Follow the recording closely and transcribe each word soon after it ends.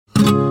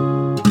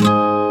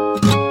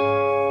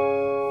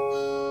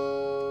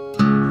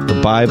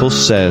Bible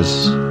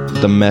says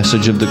the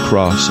message of the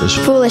cross is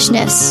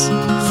foolishness.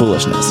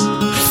 Foolishness.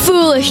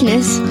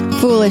 Foolishness.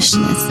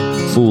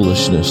 Foolishness.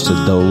 Foolishness to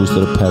those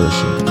that are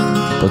perishing,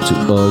 but to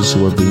us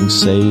who are being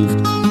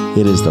saved,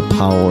 it is the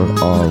power of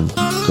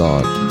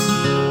God.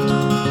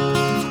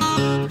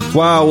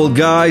 Wow, well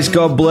guys,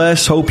 God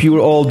bless. Hope you are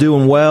all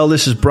doing well.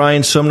 This is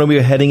Brian Sumner. We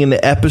are heading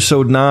into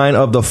episode 9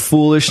 of the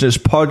Foolishness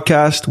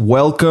Podcast.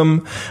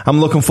 Welcome. I'm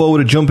looking forward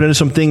to jumping into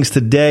some things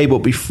today,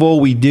 but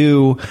before we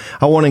do,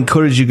 I want to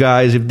encourage you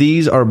guys, if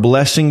these are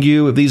blessing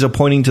you, if these are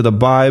pointing to the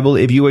Bible,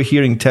 if you are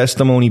hearing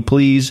testimony,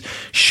 please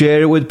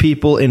share it with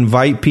people,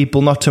 invite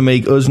people, not to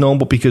make us known,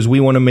 but because we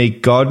want to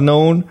make God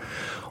known.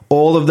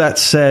 All of that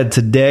said,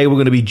 today we're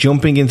going to be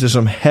jumping into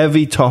some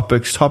heavy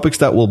topics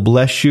that will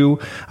bless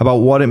you about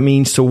what it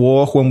means to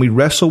walk when we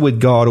wrestle with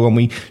God, or when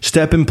we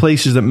step in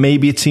places that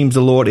maybe it seems the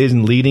Lord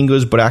isn't leading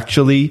us, but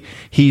actually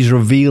He's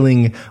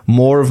revealing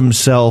more of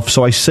Himself.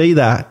 So I say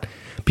that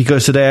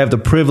because today I have the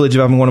privilege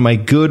of having one of my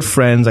good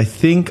friends, I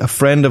think a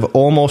friend of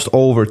almost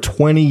over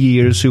 20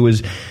 years, who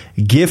is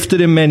gifted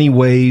in many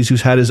ways,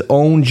 who's had his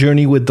own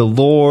journey with the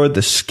Lord,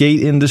 the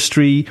skate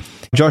industry.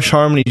 Josh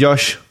Harmony.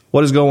 Josh,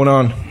 what is going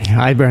on?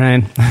 Hi,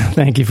 Brian.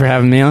 Thank you for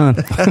having me on.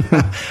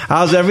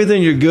 How's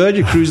everything? You're good?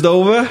 You cruised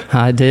over?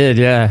 I did,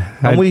 yeah.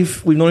 And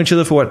we've known each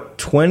other for,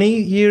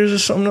 20 years or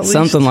something at least?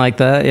 Something like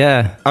that,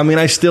 yeah. I mean,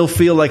 I still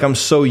feel like I'm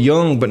so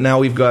young, but now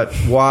we've got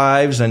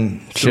wives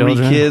and 3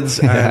 Children. kids,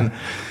 and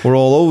we're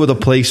all over the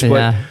place. But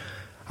Yeah.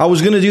 I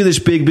was going to do this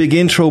big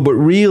intro, but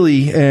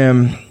really,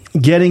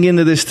 getting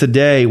into this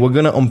today, we're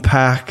going to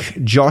unpack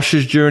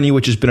Josh's journey,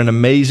 which has been an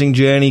amazing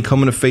journey,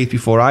 coming to faith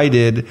before I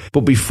did.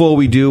 But before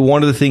we do,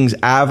 one of the things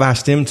I've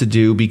asked him to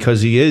do,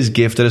 because he is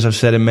gifted, as I've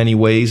said in many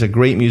ways, a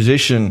great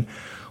musician,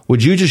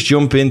 would you just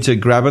jump into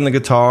grabbing the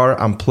guitar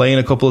and playing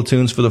a couple of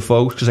tunes for the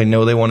folks, because I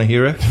know they want to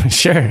hear it?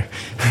 Sure.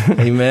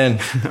 Amen.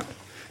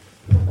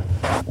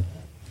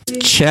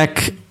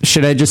 Check.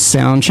 Should I just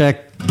sound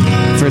check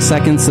for a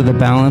second so the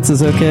balance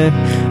is okay?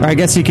 Or I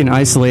guess you can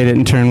isolate it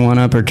and turn one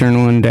up or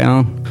turn one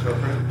down.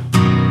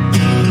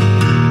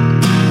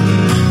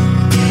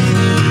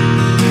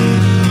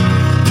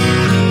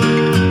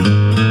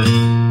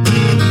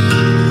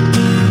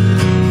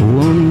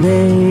 One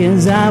day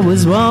as I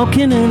was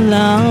walking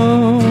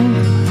along,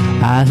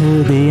 I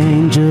heard the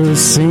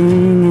angels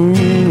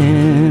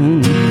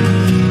singing.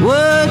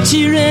 What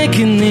you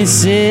reckon they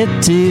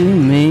said to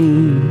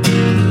me?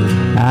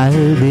 I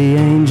heard the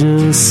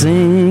angels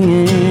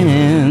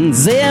singing,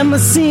 say my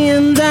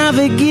sins are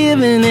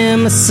forgiven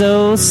and my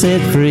soul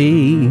set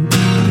free.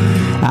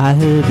 I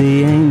heard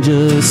the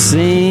angels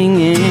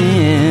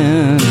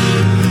singing,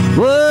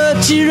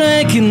 what you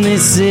reckon they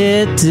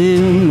said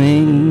to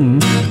me?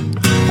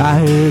 I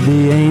heard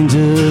the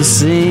angels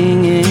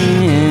singing.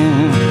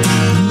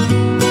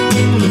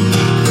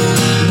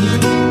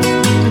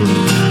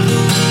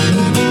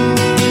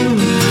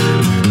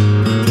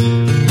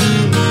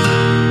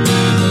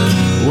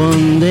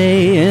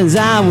 As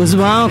I was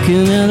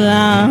walking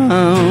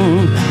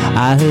along,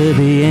 I heard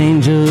the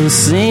angels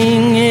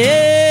singing.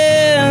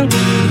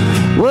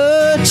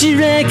 What you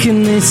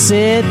reckon they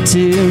said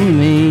to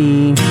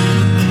me?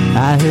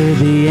 I heard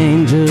the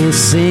angels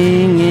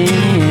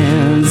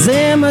singing,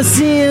 say my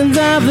sins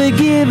are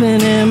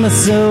forgiven and my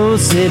soul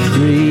set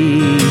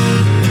free.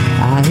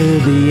 I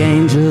heard the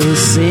angels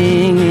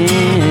singing.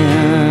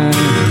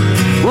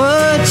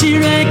 What you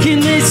reckon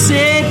they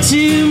said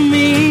to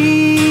me?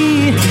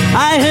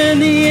 I heard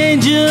the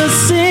angels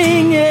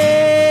singing.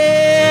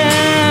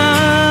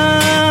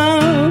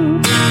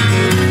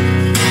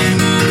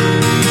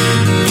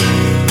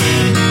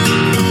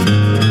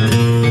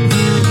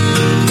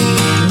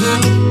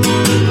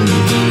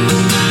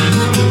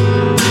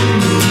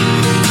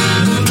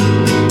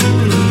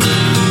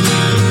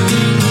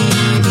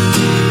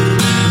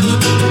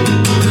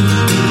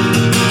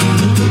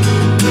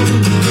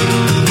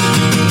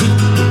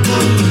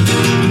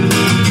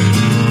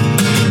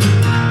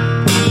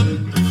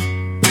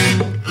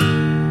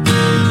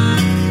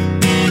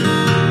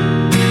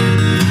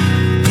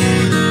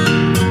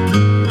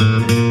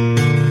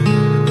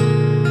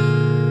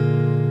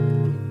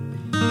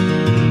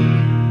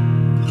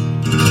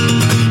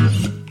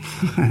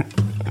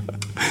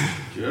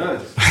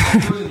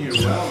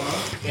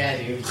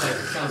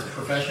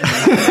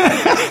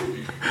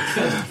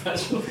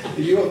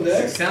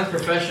 Sounds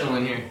professional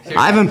in here. Seriously.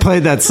 I haven't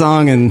played that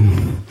song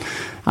in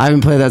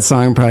probably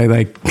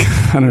like,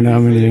 I don't know how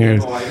many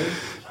years. No,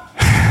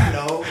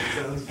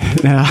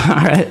 No, all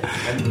right.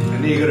 I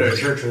need to go to a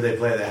church where they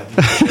play that.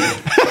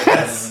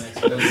 Yes.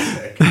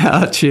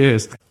 Oh,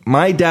 cheers.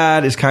 My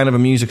dad is kind of a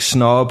music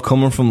snob,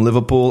 coming from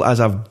Liverpool,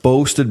 as I've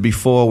boasted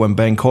before when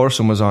Ben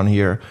Corson was on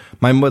here.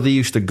 My mother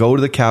used to go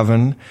to the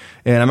Cavern,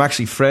 and I'm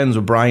actually friends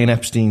with Brian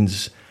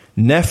Epstein's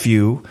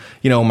nephew.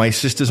 You know, my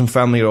sisters and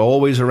family are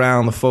always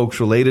around the folks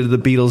related to the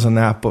Beatles and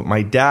that, but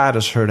my dad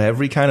has heard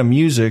every kind of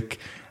music,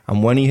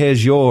 and when he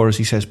hears yours,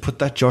 he says, put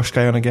that Josh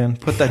guy on again,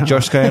 put that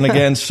Josh guy on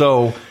again.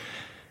 So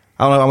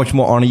I don't know how much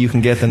more honor you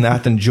can get than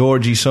that, than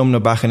Georgie Sumner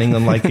back in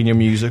England liking your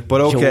music.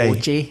 But okay,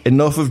 Georgie.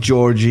 Enough of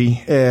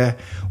Georgie.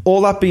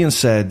 All that being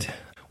said,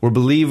 we're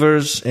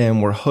believers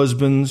and we're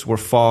husbands, we're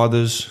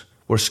fathers,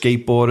 we're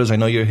skateboarders. I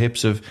know your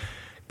hips have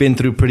been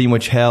through pretty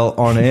much hell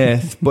on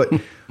earth, but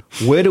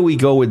where do we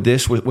go with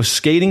this? Was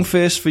skating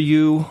first for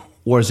you,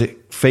 or is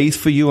it faith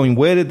for you? I mean,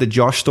 where did the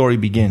Josh story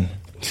begin?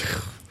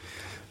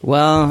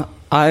 Well,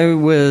 I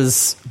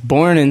was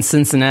born in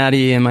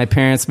Cincinnati, and my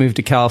parents moved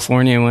to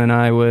California when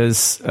I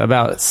was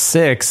about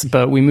 6,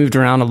 but we moved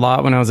around a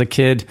lot when I was a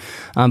kid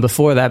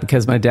before that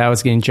because my dad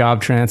was getting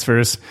job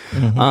transfers.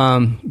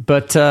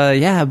 But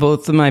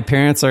both of my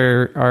parents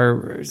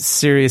are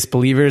serious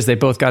believers. They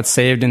both got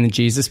saved in the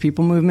Jesus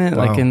People movement,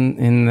 Wow. like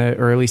in the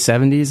early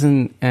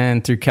 70s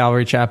and through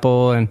Calvary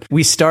Chapel. And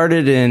we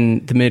started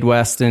in the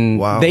Midwest, and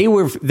Wow.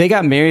 they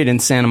got married in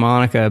Santa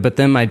Monica, but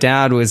then my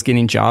dad was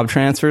getting job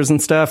transfers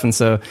and stuff, and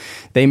so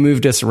they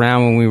moved us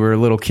around when we were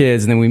little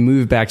kids, and then we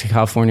moved back to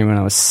California when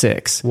I was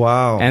 6.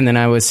 Wow. And then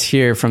I was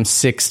here from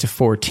 6 to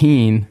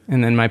 14,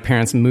 and then my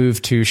parents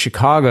moved to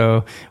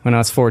Chicago when I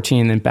was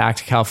 14, then back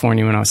to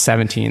California when I was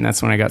 17.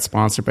 That's when I got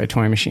sponsored by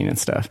Toy Machine and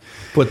stuff.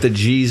 But the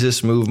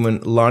Jesus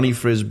movement, Lonnie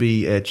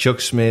Frisbee,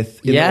 Chuck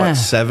Smith, in the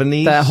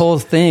 70s? That whole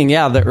thing,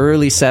 the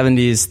early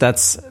 70s,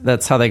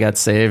 that's how they got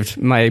saved.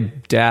 My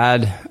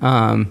dad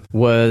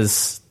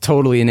was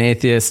totally an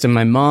atheist, and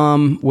my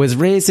mom was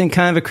raised in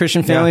kind of a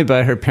Christian family,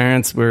 but her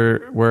parents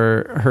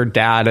were her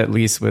dad at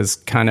least was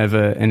kind of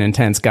an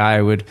intense guy,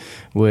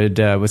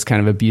 was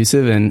kind of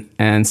abusive,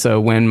 and so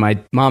when my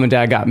mom and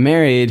dad got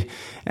married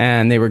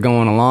and they were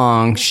going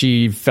along,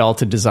 she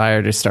felt a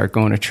desire to start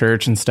going to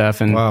church and stuff,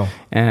 and Wow.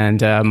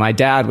 and my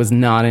dad was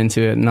not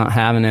into it, not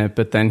having it,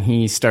 but then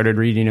he started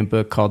reading a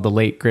book called The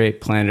Late Great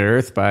Planet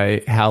Earth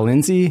by Hal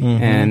Lindsey,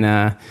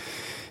 and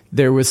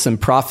there was some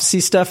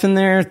prophecy stuff in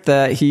there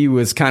that he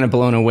was kind of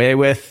blown away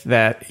with,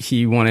 that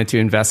he wanted to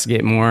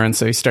investigate more. And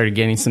so he started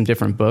getting some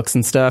different books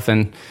and stuff.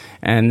 And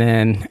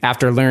then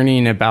after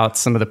learning about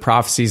some of the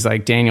prophecies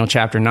like Daniel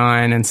chapter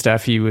 9 and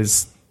stuff, he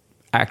was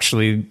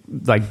actually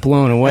like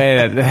blown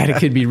away that it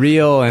could be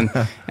real,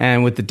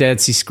 and with the Dead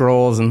Sea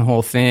Scrolls and the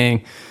whole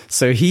thing.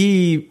 So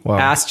he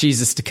asked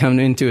Jesus to come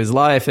into his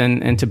life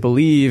and to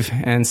believe.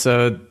 And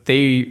so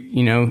they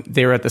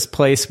were at this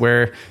place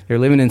where they're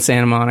living in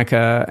Santa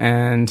Monica,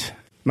 and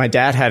my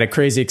dad had a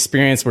crazy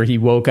experience where he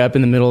woke up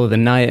in the middle of the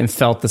night and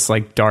felt this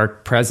like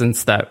dark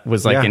presence that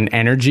was like an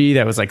energy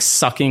that was like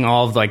sucking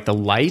all of like the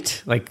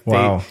light. Like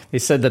they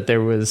said that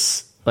there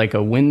was like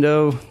a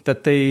window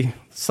that they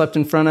slept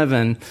in front of,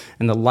 and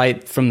the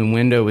light from the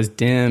window was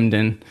dimmed,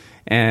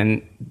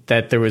 and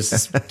that there was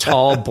this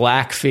tall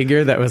black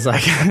figure that was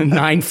like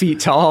 9 feet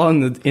tall in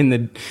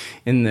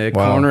the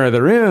corner of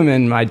the room,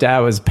 and my dad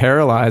was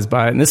paralyzed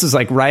by it. And this was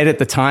like right at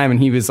the time, and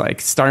he was like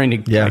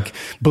starting to like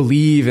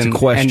believe and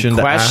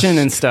question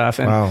and stuff.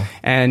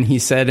 And he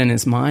said in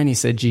his mind, he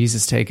said,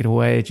 "Jesus, take it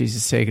away.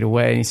 Jesus, take it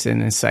away." And he said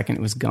in a second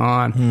it was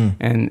gone.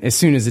 And as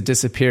soon as it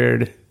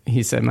disappeared,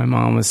 he said my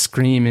mom was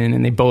screaming,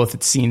 and they both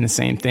had seen the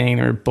same thing.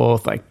 They were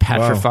both like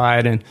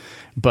petrified.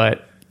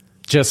 But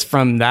just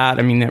from that,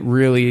 I mean, it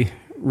really,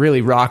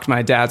 really rocked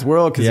my dad's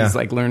world, because he's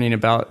like learning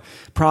about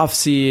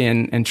prophecy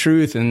and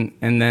truth. And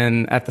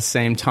then at the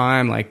same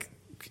time, like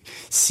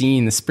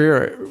seeing the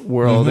spirit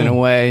world in a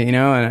way,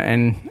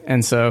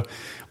 and so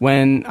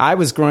when I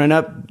was growing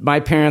up, my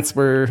parents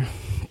were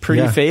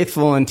pretty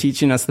faithful in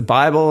teaching us the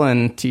Bible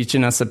and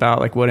teaching us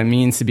about like what it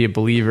means to be a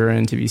believer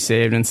and to be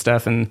saved and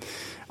stuff. And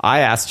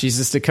I asked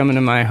Jesus to come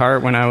into my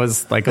heart when I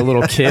was like a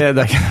little kid,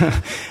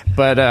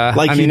 but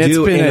I mean, you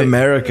do in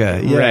America,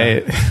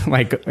 right?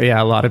 Like,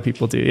 a lot of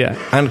people do,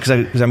 And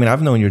because I mean,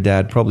 I've known your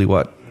dad probably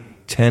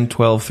 10,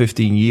 12,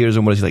 15 years,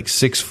 and what is he, like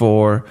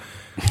 6'4",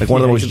 like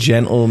one of the most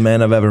gentle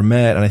men I've ever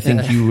met. And I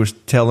think you were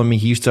telling me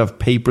he used to have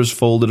papers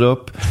folded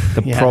up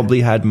that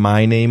probably had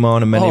my name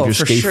on and many of your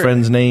skate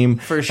friends'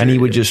 name. And he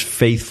would just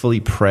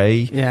faithfully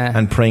pray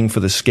and praying for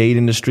the skate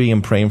industry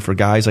and praying for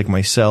guys like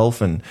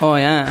myself and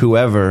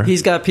whoever.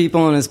 He's got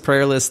people on his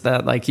prayer list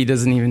that like he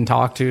doesn't even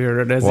talk to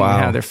or doesn't even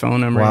have their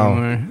phone number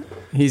anymore.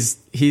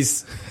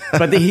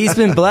 But he's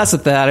been blessed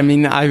with that. I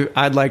mean,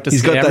 I'd like to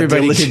say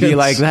everybody could be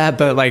like that,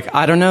 but like,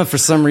 I don't know, for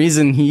some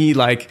reason he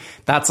like,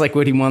 that's like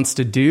what he wants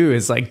to do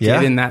is like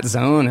get in that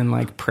zone and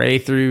like pray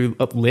through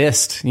a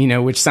list,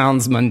 which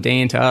sounds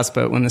mundane to us,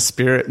 but when the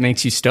Spirit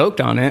makes you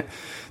stoked on it,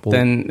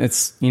 then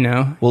it's, he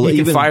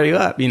can fire you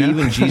up,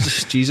 Even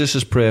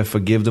Jesus's prayer,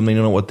 "Forgive them, they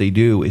don't know what they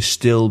do," is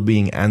still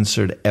being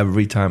answered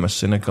every time a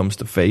sinner comes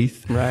to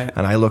faith. Right.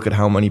 And I look at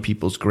how many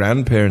people's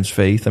grandparents'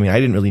 faith, I mean, I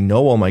didn't really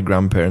know all my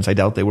grandparents. I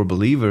doubt they were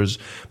believers,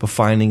 but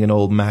finding an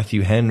old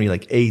Matthew Henry,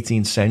 like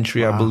 18th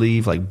century, I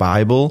believe, like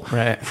Bible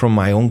from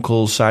my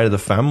uncle's side of the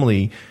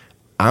family,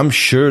 I'm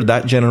sure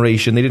that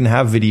generation, they didn't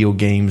have video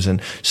games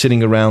and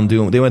sitting around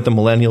they went the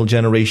millennial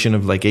generation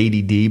of like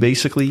ADD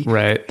basically.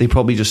 Right. They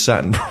probably just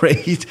sat and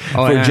prayed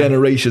for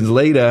generations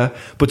later.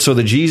 But so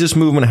the Jesus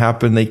movement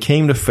happened. They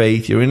came to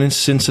faith. You're in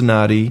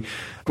Cincinnati.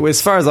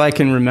 As far as I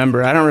can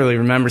remember, I don't really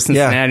remember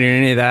Cincinnati or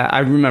any of that. I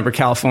remember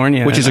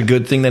California. Which is a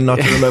good thing then not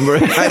to remember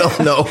it. I don't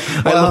know.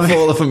 I love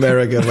all of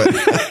America,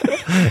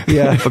 but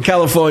yeah. But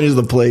California's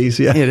the place.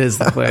 Yeah. It is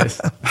the place.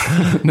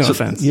 No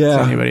offense to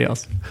anybody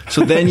else.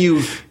 So then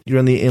you're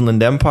in the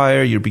Inland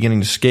Empire. You're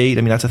beginning to skate.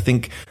 I mean, that's, I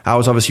think, I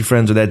was obviously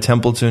friends with Ed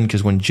Templeton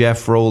because when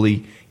Jeff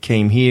Rowley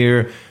came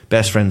here,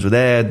 best friends with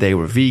Ed, they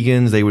were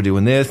vegans. They were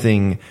doing their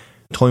thing.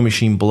 Toy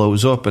Machine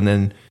blows up, and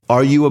then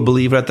are you a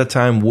believer at that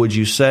time? Would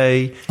you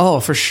say? Oh,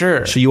 for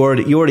sure. So you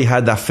already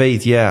had that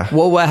faith, yeah.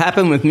 Well, what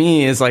happened with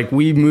me is like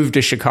we moved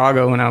to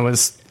Chicago when I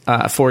was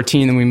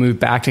 14, and we moved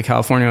back to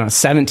California when I was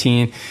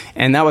 17,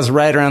 and that was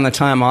right around the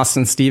time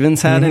Austin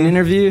Stevens had an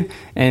interview,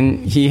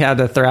 and he had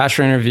the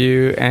Thrasher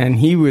interview, and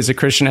he was a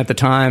Christian at the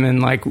time,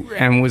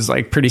 and was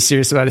like pretty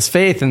serious about his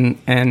faith,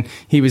 and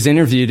he was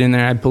interviewed in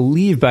there, I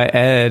believe by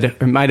Ed,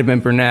 or it might have been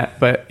Burnett,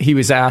 but he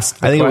was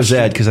asked. I think it was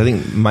Ed because I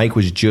think Mike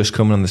was just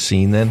coming on the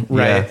scene then.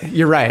 Right,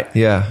 you're right.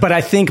 Yeah, but I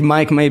think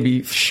Mike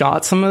maybe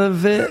shot some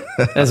of it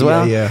as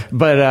well. yeah.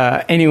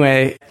 But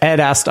anyway,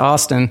 Ed asked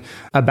Austin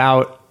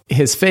about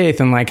his faith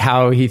and like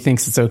how he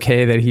thinks it's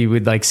okay that he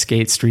would like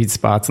skate street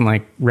spots and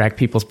like wreck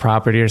people's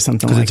property or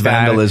something like that. Because it's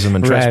vandalism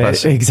and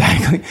trespassing. Right,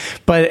 exactly.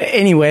 But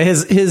anyway,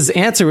 his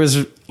answer was,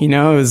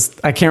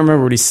 I can't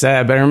remember what he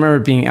said, but I remember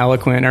it being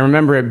eloquent. I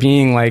remember it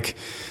being like,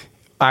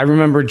 I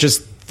remember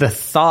just the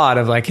thought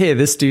of like, hey,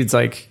 this dude's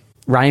like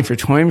riding for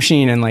Toy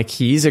Machine and like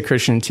he's a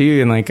Christian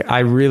too, and like I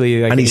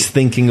really like, and he's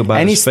thinking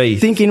about his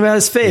faith.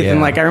 Yeah.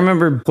 And like I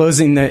remember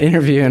closing the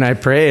interview and I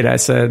prayed. I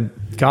said,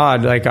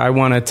 God, like I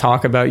want to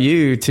talk about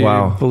you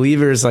to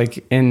believers,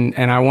 like and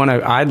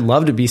I'd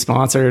love to be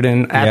sponsored.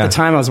 And at the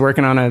time I was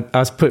working on I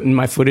was putting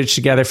my footage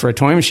together for a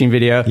Toy Machine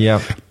video.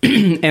 Yeah.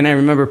 And I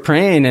remember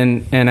praying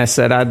and I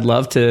said, I'd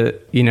love to,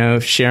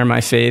 share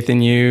my faith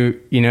in you,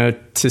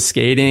 to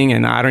skating,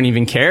 and I don't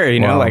even care,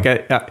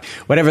 like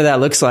whatever that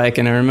looks like.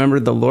 And I remember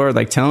the Lord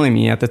like telling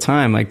me at the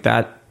time, like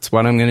that's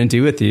what I'm going to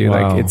do with you.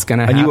 Wow. Like it's going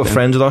to happen. And you were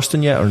friends with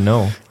Austin yet or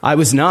no? I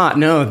was not.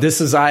 No,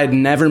 I had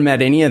never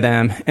met any of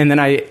them. And then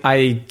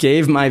I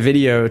gave my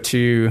video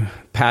to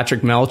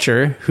Patrick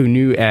Melcher, who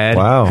knew Ed.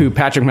 Wow. Who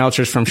Patrick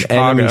Melcher's from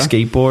Chicago. Enemy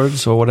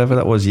Skateboards or whatever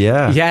that was.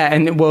 Yeah. Yeah.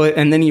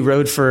 And then he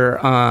rode for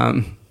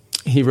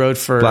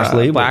Black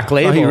Label.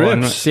 Oh, he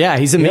rips.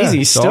 He's amazing. Yeah,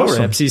 he still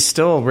awesome. rips. He's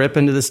still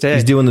ripping to this day.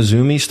 He's doing the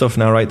Zoomy stuff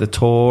now, right? The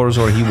tours,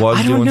 or he was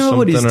doing something. I don't know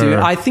what he's doing.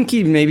 I think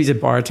maybe he's a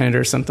bartender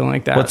or something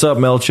like that. What's up,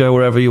 Melcher,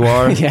 wherever you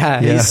are? yeah,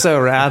 he's so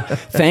rad.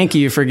 Thank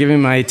you for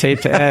giving my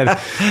tape to Ed.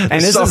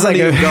 And this is like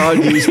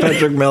God used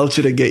Patrick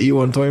Melcher to get you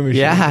on Toy Machine.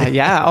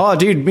 Yeah. Oh,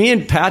 dude, me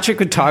and Patrick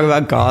would talk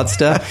about God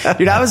stuff.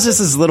 Dude, I was just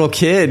this little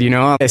kid,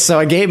 So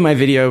I gave my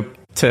video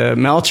to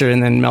Melcher,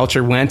 and then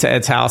Melcher went to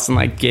Ed's house and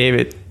like gave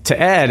it to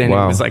Ed, and it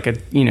was like a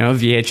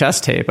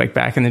VHS tape like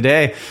back in the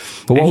day.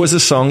 But what was the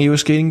song you were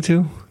skating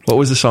to? What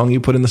was the song you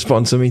put in the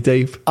Sponsor Me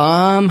tape?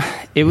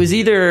 It was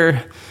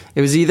either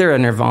a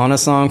Nirvana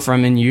song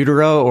from In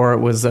Utero, or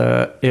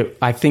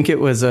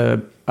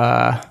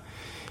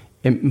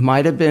it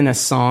might have been a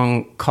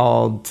song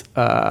called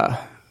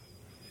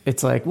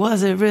it's like,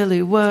 was it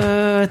really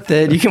worth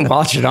it? You can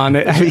watch it on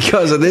it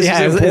because of this.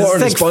 Is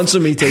important. Like, Sponsor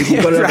Me tape. You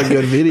better have a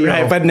good video,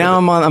 right? But now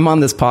I'm on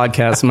this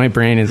podcast. My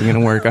brain isn't going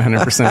to work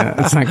 100%.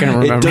 It's not going to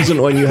remember. It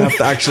doesn't when you have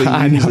to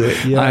actually use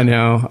it. Yeah. I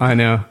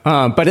know.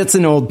 But it's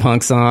an old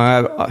punk song.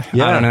 I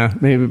don't know.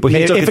 Maybe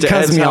if it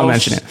comes to me, I'll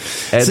mention it.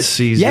 Ed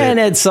sees it. Yeah, and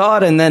Ed saw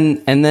it, and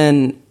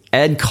then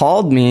Ed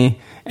called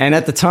me. And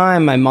at the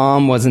time, my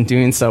mom wasn't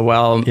doing so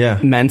well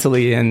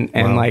mentally, and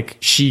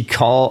like he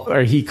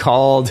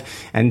called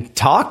and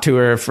talked to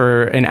her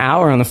for an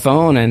hour on the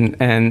phone,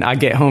 and I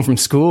get home from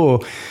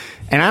school,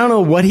 and I don't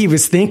know what he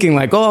was thinking.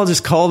 Like, I'll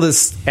just call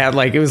this at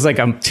like, it was like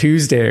a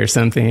Tuesday or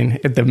something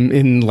at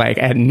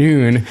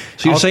noon.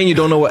 So you're saying you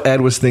don't know what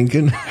Ed was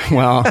thinking?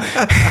 Well,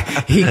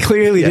 he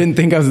clearly didn't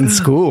think I was in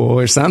school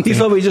or something. He's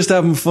probably just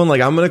having fun.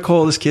 Like, I'm going to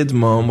call this kid's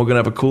mom. We're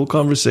going to have a cool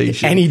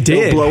conversation. And he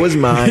did. It'll blow his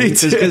mind.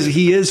 Because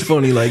he is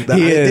funny like that.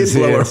 He is.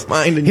 Blow her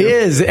mind. He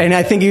is. And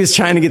I think he was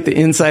trying to get the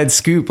inside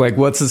scoop. Like,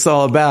 what's this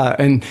all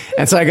about? And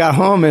so I got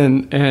home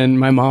and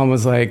my mom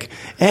was like,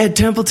 Ed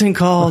Templeton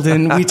called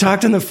and we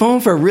talked on the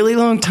phone for a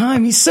really long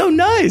time. He's so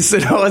nice.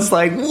 And I was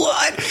like,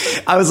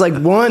 what? I was like,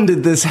 one,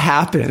 did this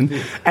happen?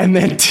 And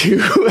then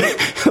two,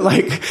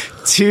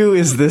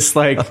 is this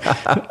like,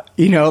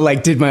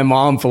 like, did my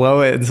mom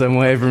blow it in some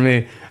way for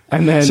me?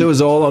 And then, so it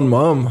was all on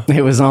mom.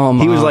 It was all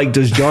mom. He was like,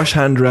 does Josh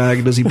hand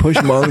drag? Does he push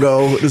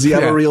Mongo? Does he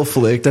have a real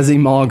flick? Does he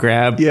mall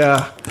grab?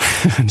 Yeah.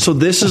 So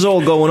this is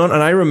all going on.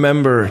 And I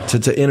remember,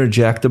 to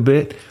interject a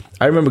bit,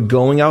 I remember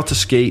going out to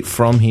skate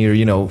from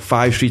here,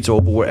 5 streets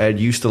over where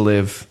Ed used to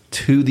live,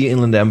 to the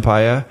Inland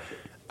Empire,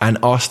 and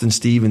Austin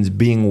Stevens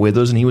being with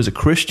us, and he was a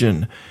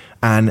Christian.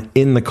 And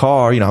in the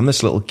car, I'm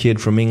this little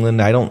kid from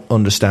England. I don't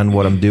understand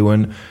what I'm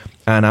doing.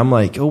 And I'm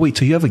like, oh, wait,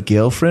 so you have a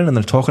girlfriend? And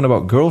they're talking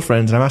about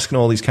girlfriends. And I'm asking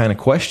all these kind of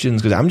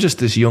questions because I'm just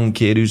this young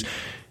kid who's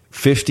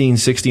 15,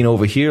 16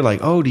 over here. Like,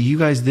 oh, do you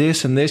guys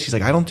this and this? He's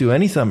like, I don't do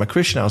anything. I'm a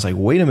Christian. I was like,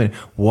 wait a minute,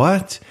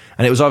 what?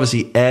 And it was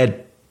obviously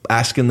Ed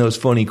asking those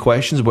funny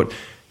questions. But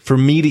for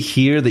me to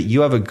hear that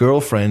you have a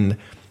girlfriend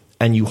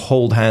and you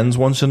hold hands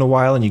once in a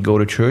while and you go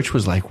to church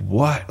was like,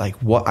 what? Like,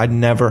 what? I'd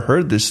never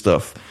heard this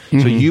stuff.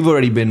 So you've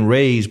already been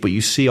raised, but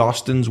you see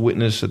Austin's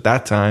witness at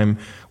that time,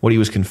 what he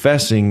was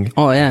confessing.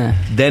 Oh, yeah.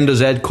 Then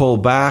does Ed call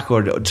back?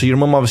 Or so your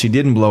mom obviously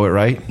didn't blow it,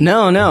 right?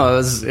 No,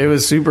 it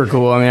was super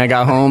cool. I mean, I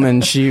got home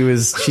and she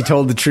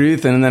told the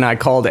truth, and then I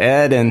called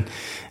Ed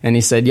and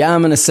he said, yeah,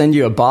 I'm going to send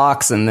you a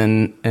box, and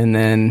then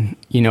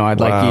I'd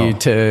like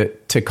you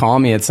to call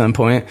me at some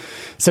point.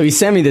 So he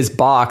sent me this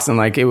box, and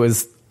like it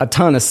was a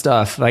ton of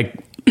stuff, like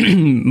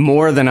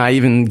more than I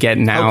even get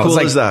now. How cool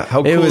is that?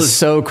 How cool it was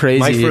so crazy.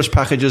 My first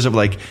packages of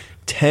like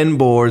 10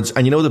 boards,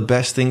 and the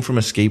best thing from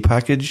a skate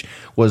package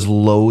was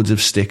loads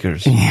of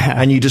stickers. Yeah.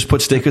 And you just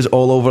put stickers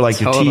all over like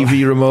your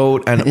TV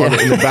remote and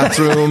in the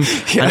bathroom.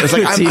 Yeah, and it was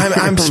like,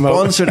 I'm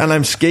sponsored and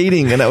I'm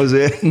skating, and that was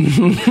it.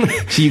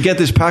 So you get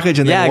this package,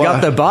 and then I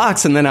got the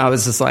box, and then I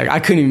was just like, I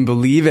couldn't even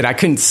believe it. I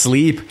couldn't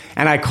sleep,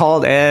 and I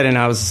called Ed, and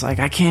I was just like,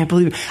 I can't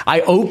believe it. I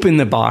opened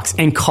the box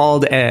and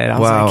called Ed. I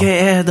was like, hey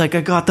Ed, like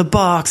I got the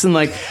box, and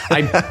like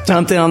I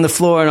dumped it on the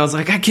floor, and I was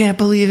like, I can't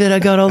believe it. I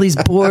got all these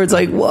boards.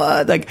 Like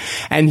what? Like,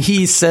 and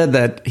he said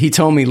that he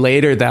told me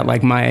later that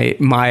like my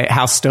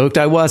how stoked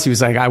I was. He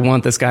was like, I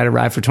want this guy to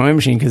ride for Toy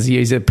Machine because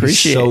he's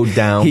appreciated. He's so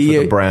down for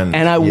the brand,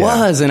 and I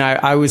was, and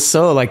I was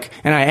so like,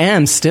 and I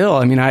am still.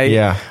 I mean,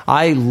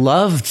 I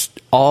loved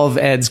all of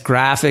Ed's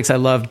graphics. I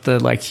loved the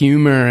like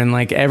humor and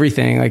like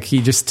everything. Like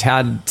he just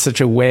had such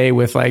a way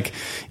with like,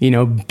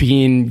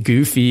 being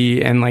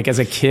goofy, and like as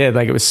a kid,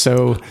 like it was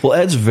so. Well,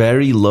 Ed's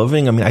very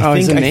loving. I mean, I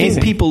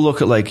think people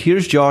look at like,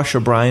 here's Josh or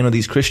Brian or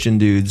these Christian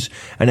dudes,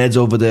 and Ed's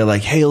over there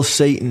like, hail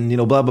Satan,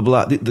 blah, blah,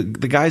 blah.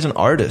 The guy's an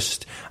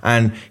artist,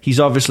 and he's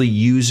obviously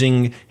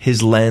using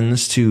his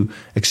lens to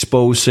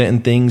expose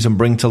certain things and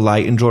bring to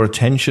light and draw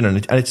attention.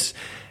 And it's,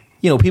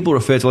 people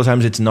refer to a lot of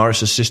times it's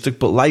narcissistic,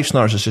 but life's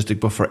narcissistic.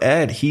 But for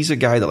Ed, he's a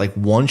guy that like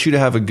wants you to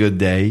have a good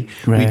day.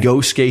 Right. We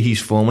go skate,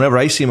 he's fun. Whenever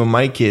I see him with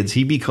my kids,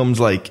 he becomes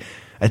like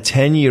a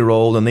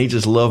 10-year-old, and they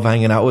just love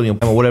hanging out with him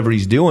or whatever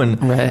he's doing.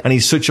 Right. And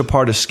he's such a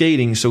part of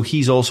skating. So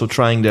he's also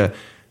trying to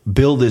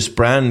build this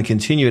brand and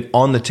continue it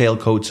on the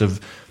tailcoats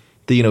of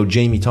the,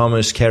 Jamie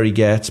Thomas, Kerry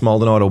Getz,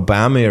 Maldonado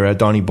Bam era,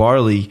 Donnie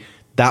Barley.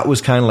 That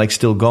was kind of like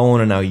still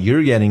going, and now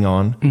you're getting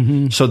on.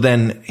 Mm-hmm. So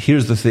then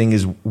here's the thing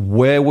is,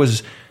 where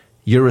was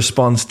your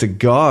response to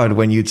God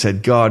when you'd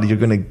said, God, you're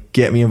going to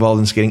get me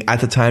involved in skating?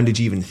 At the time, did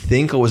you even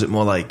think, or was it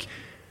more like,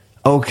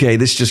 okay,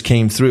 this just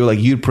came through? Like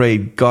you'd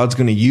prayed, God's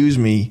going to use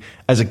me.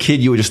 As a kid,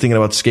 you were just thinking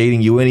about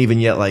skating. You weren't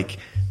even yet like,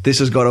 this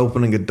is God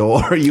opening a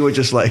door. You were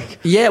just like,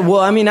 yeah,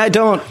 well, I mean, I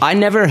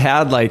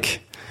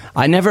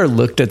never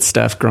looked at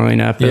stuff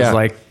growing up as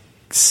like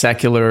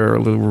secular or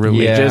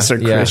religious or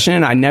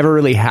Christian. I never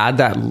really had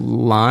that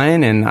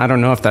line, and I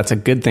don't know if that's a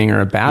good thing or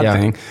a bad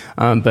thing.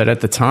 But at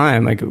the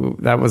time, like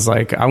that was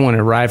like, I want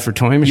to ride for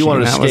Toy Machine. You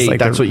wanted to skate. Was like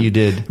that's what you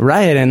did.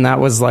 Right. And that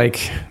was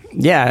like,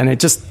 and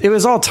it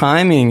was all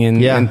timing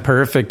and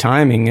perfect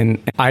timing.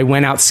 And I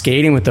went out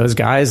skating with those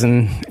guys,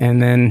 and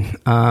then,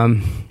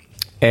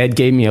 Ed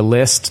gave me a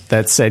list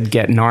that said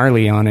Get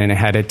Gnarly on it. It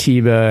had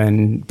Atiba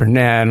and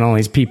Burnett and all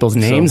these people's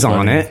names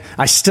on it.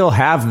 I still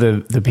have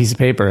the piece of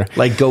paper.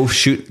 Like, go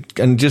shoot.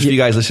 And just for you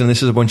guys listening,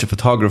 this is a bunch of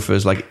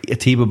photographers. Like,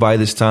 Atiba by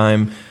this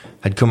time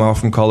had come out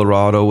from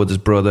Colorado with his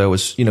brother,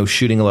 was,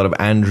 shooting a lot of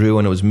Andrew,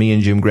 and it was me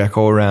and Jim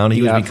Greco around.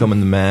 He was becoming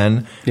the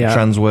man,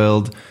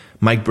 Transworld.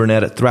 Mike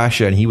Burnett at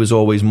Thrasher, and he was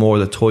always more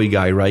the toy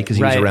guy, right? Because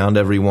he was around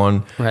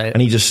everyone. Right.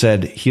 And he just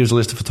said, here's a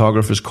list of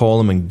photographers, call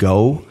them and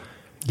go.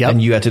 Yep.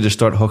 And you had to just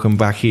start hooking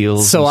back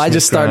heels. So I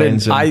just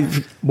started.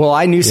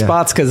 I knew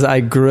spots because I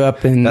grew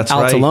up in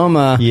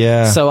Altaloma. Right.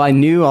 Yeah. So I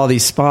knew all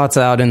these spots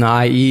out in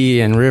the IE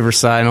and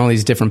Riverside and all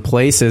these different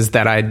places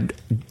that I'd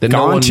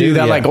gone to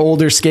that like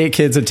older skate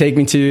kids would take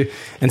me to.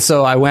 And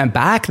so I went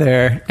back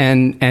there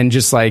and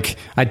just like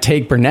I'd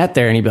take Burnett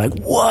there, and he'd be like,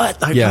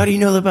 "What? Like, how do you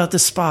know about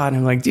this spot?" And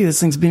I'm like, "Dude, this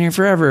thing's been here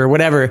forever," or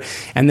whatever.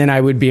 And then I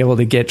would be able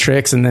to get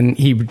tricks, and then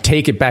he would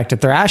take it back to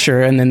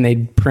Thrasher, and then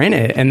they'd print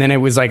it, and then it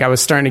was like I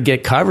was starting to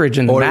get coverage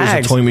in the mags. It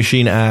was a Toy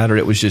Machine ad, or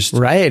it was just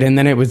right. And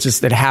then it was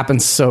just, it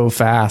happened so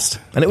fast.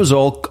 And it was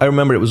all, I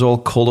remember it was all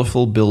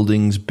colorful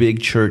buildings,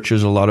 big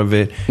churches, a lot of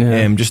it.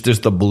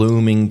 Just the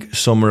blooming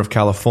summer of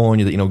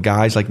California that,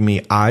 guys like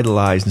me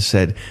idolized and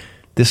said,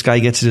 this guy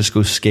gets to just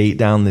go skate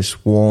down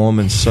this warm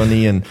and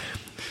sunny and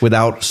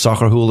without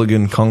soccer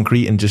hooligan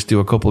concrete and just do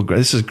a couple of,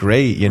 this is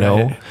great,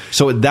 Right.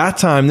 So at that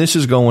time, this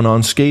is going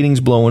on, skating's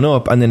blowing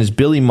up, and then is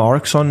Billy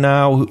Marks on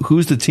now?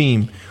 Who's the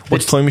team?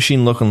 What's Toy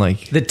Machine looking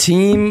like? The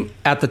team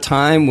at the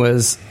time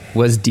was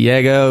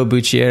Diego,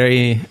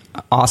 Buccieri,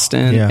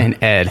 Austin,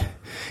 and Ed.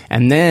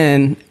 And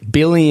then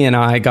Billy and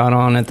I got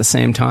on at the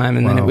same time,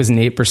 and then it was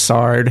Nate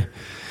Broussard.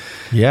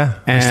 Yeah,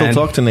 I still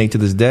talk to Nate to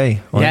this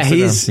day. Yeah,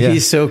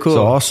 he's so cool.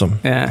 So awesome.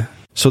 Yeah.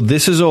 So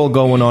this is all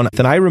going on.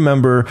 Then I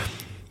remember,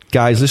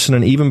 guys,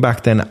 listening, even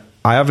back then,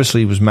 I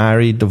obviously was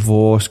married,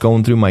 divorced,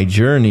 going through my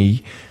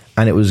journey.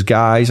 And it was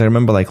guys, I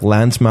remember like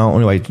Lance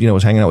Mountain, who I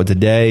was hanging out with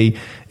today,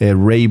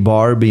 Ray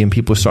Barbie, and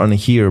people were starting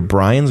to hear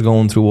Brian's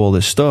going through all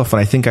this stuff. And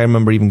I think I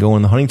remember even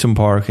going to Huntington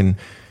Park, and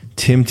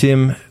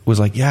Tim was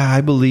like, yeah,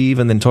 I believe,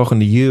 and then talking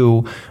to you.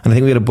 And I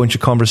think we had a bunch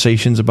of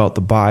conversations about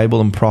the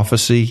Bible and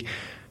prophecy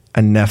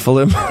and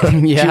Nephilim.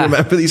 Yeah. Do you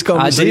remember these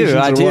conversations?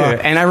 I do.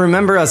 And I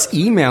remember us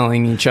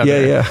emailing each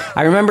other. Yeah.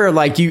 I remember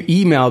like you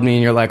emailed me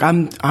and you're like,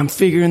 I'm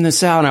figuring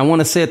this out. And I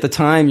want to say at the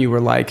time you were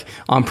like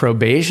on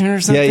probation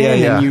or something.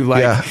 Yeah. And you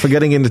like, for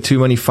getting into too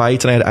many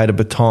fights. And I had a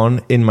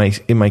baton in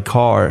my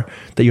car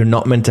that you're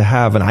not meant to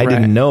have. And I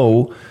didn't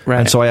know.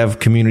 Right. And so I have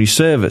community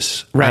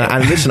service. Right.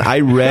 And listen, I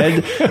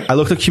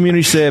looked at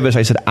community service.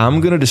 I said, I'm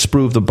going to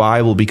disprove the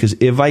Bible, because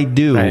if I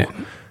do,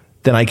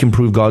 then I can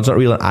prove God's not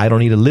real and I don't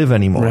need to live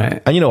anymore.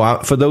 Right.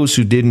 And, for those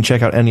who didn't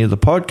check out any of the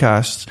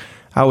podcasts,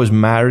 I was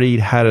married,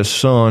 had a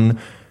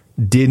son,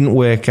 didn't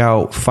work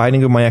out,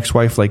 fighting with my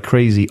ex-wife like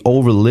crazy,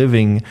 over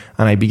living,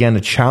 and I began to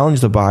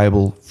challenge the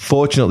Bible.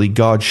 Fortunately,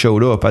 God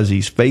showed up as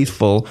he's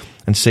faithful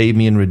and saved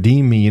me and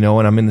redeemed me, and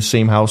I'm in the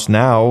same house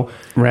now.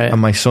 Right.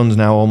 And my son's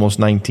now almost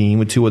 19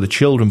 with 2 other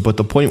children. But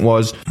the point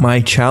was,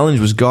 my challenge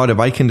was, God, if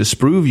I can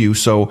disprove you.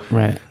 So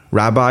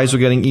rabbis were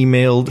getting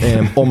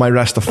emailed, all my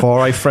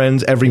Rastafari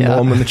friends, every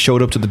Mormon that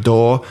showed up to the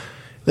door,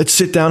 let's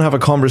sit down, have a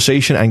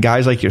conversation. And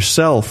guys like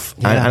yourself,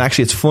 and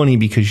actually it's funny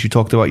because you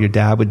talked about your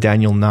dad with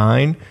Daniel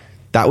 9.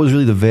 That was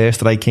really the verse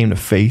that I came to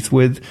faith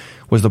with,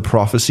 was the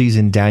prophecies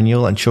in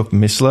Daniel and Chuck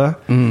Missler.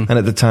 And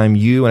at the time,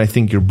 you and I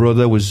think your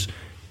brother was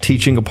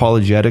teaching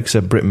apologetics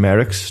at Britt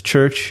Merrick's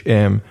church,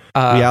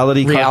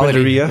 Reality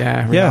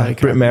Carpinteria.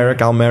 Britt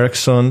Merrick, Al Merrick's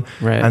son.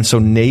 Right. And so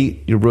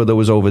Nate, your brother,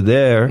 was over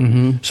there.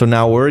 So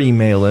now we're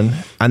emailing.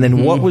 And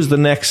then what was the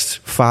next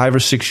 5 or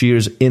 6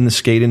 years in the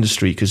skate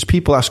industry? Because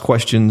people ask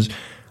questions,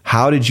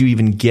 how did you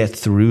even get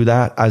through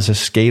that as a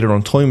skater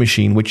on Toy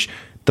Machine, which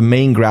the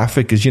main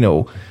graphic is,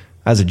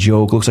 as a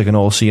joke, looks like an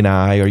all-seeing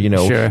eye, or,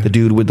 the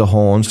dude with the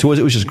horns. To us,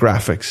 it was just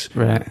graphics.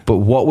 Right. But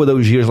what were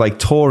those years like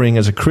touring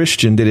as a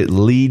Christian? Did it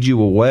lead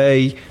you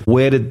away?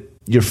 Where did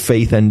your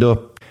faith end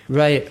up?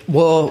 Right.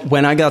 Well,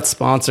 when I got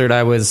sponsored,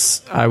 I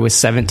was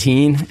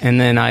 17, and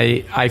then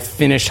I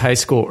finished high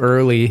school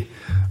early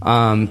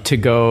to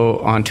go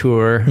on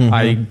tour.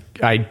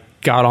 I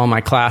got all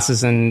my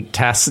classes and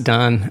tests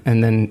done,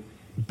 and then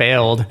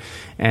bailed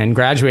and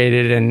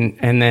graduated,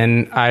 and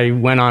then I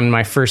went on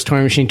my first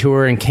Toy Machine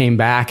tour and came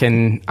back,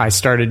 and I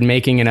started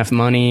making enough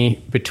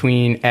money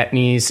between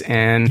Etnies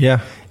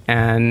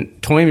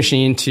and Toy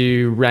Machine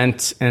to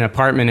rent an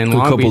apartment in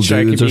Long Beach so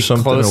I could be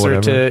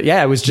closer to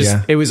it was just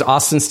it was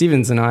Austin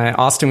Stevens and I.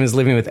 Austin was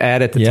living with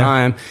Ed at the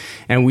time,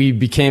 and we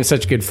became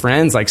such good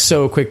friends like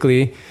so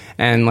quickly,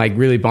 and like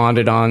really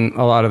bonded on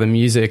a lot of the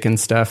music and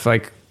stuff.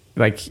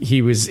 Like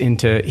he was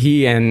into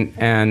and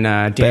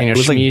Daniel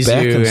Shmizu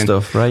like and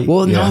stuff, right?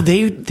 Well, no,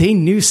 they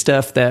knew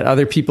stuff that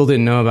other people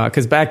didn't know about,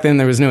 because back then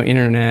there was no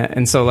internet,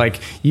 and so like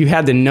you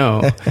had to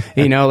know,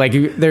 like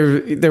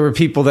there were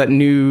people that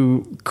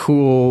knew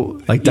cool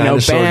like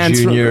Dinosaur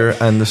bands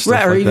Jr. and the stuff,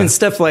 right, or like even that.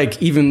 Stuff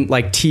like even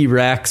like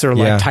T-Rex or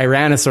like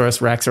Tyrannosaurus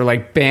Rex, or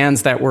like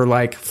bands that were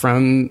like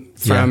from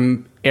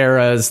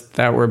eras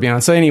that were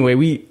beyond. So anyway,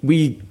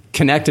 we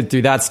connected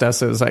through that stuff.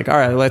 So it was like, all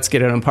right, let's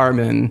get an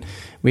apartment. And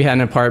we had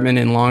an apartment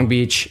in Long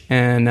Beach,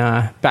 and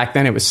back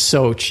then it was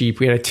so cheap.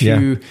 We had I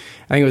think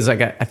it was like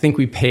I think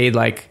we paid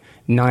like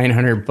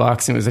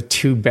 $900, and it was a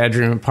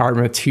 2-bedroom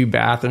apartment with 2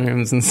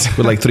 bathrooms and stuff.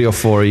 With like 3 or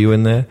 4 of you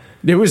in there.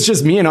 It was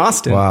just me and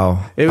Austin.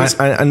 Wow. It was,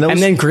 and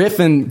then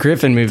Griffin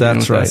moved in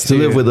with us to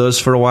live with us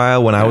for a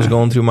while when I was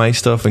going through my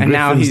stuff, and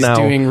now he's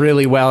doing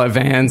really well at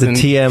Vans. The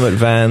TM at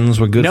Vans,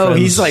 we're good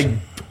friends. No,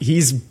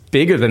 he's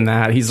bigger than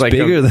that. He's like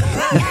bigger than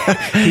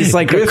he's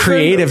like Griffin, a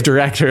creative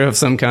director of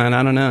some kind.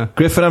 I don't know.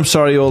 Griffin, I'm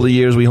sorry all the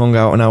years we hung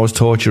out and I was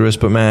torturous,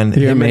 but man,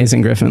 you're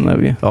amazing, Griffin.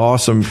 Love you.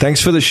 Awesome.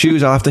 Thanks for the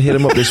shoes. I'll have to hit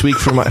him up this week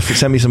for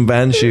send me some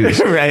band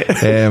shoes. Right.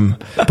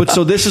 But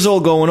so this is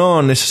all going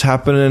on. This is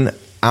happening.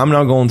 I'm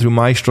now going through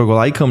my struggle.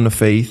 I come to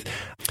faith.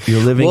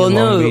 You're living in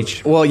Long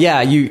Beach. Well,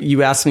 yeah,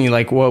 you asked me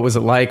like what was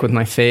it like with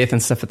my faith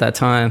and stuff at that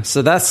time.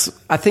 So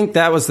I think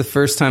that was the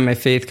first time my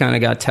faith kind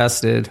of got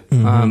tested,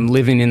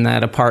 living in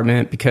that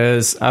apartment,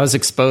 because I was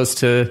exposed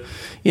to,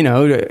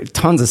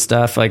 tons of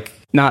stuff.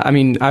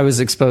 I was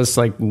exposed to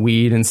like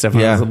weed and stuff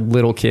when I was a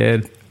little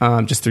kid,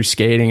 just through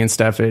skating and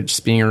stuff,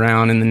 just being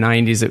around in the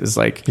 90s. It was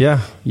like,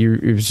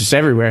 it was just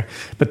everywhere.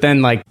 But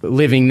then like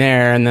living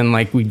there, and then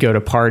like we'd go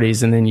to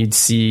parties, and then you'd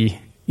see,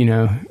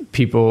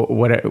 people,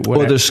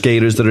 other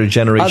skaters that are a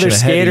generation other ahead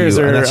skaters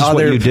of you, and that's just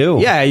what you do.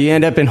 Yeah, you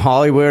end up in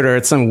Hollywood or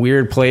at some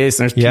weird place,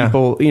 and there's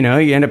people, you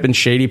end up in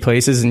shady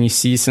places, and you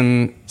see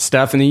some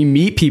stuff, and then you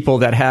meet people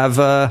that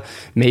have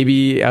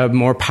maybe a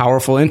more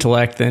powerful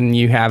intellect than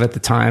you have at the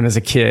time as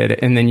a kid,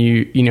 and then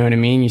you know what I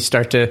mean? You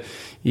start to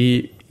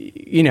and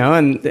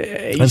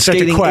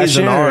skating is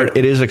an art.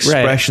 It is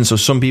expression. Right. So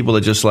some people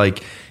are just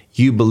like,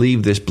 you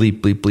believe this, bleep,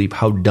 bleep, bleep.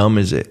 How dumb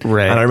is it?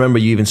 Right. And I remember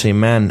you even saying,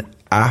 man,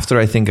 after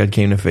I think I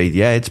came to faith,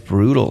 yeah, it's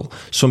brutal.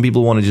 Some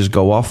people want to just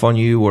go off on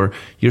you, or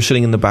you're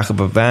sitting in the back of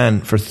a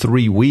van for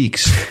 3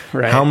 weeks.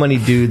 Right. How many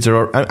dudes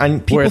are, and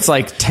people, where it's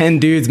like 10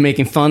 dudes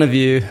making fun of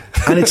you.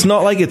 and it's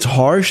not like it's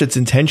harsh, it's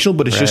intentional,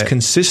 but it's just Right.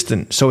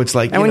 consistent. So it's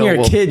like, And when you're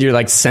a kid, you're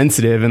like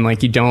sensitive and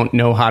like you don't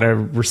know how to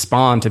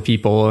respond to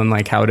people and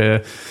like how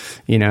to,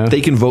 you know.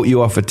 they can vote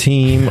you off a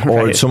team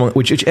or Right. someone,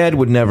 which Ed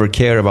would never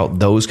care about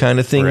those kind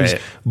of things.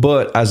 Right.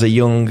 But as a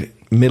young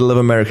middle of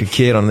America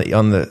kid on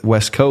the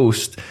West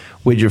Coast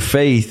with your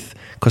faith,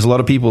 because a lot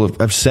of people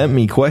have sent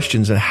me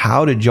questions and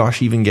how did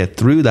Josh even get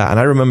through that? And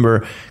I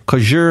remember,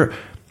 because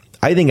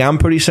I think I'm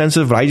pretty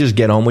sensitive, but I just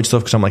get on with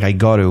stuff because I'm like, I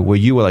got to. Where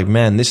you were like,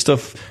 man, this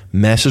stuff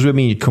messes with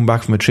me. You'd come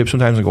back from a trip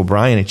sometimes and go,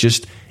 Brian,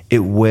 it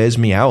wears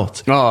me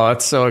out. Oh,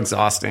 that's so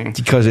exhausting.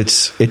 Because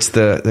it's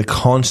the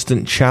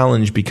constant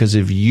challenge, because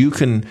if you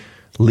can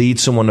lead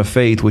someone to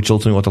faith, which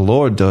ultimately what the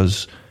Lord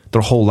does,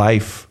 their whole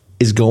life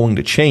is going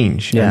to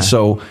change. Yeah. And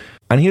so,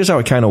 and here's how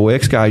it kind of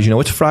works, guys. You know,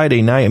 it's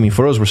Friday night. I mean,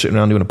 for us, we're sitting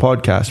around doing a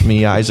podcast,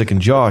 me, Isaac,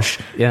 and Josh.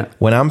 Yeah.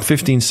 When I'm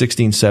 15,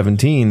 16,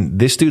 17,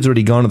 this dude's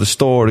already gone to the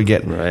store to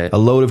get Right. a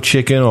load of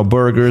chicken or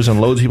burgers, and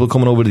loads of people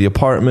coming over to the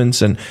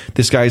apartments. And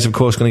this guy's, of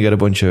course, going to get a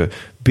bunch of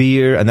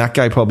beer, and that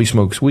guy probably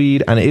smokes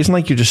weed. And it isn't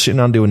like you're just sitting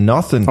around doing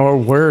nothing. Or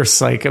worse,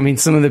 like, I mean,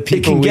 some of the It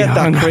people can we get that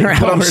hung crazy, around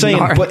but I'm were saying,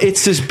 gnarly. but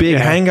it's this big Yeah.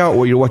 hangout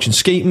where you're watching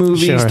skate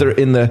movies. Sure.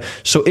 They're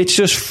so it's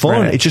just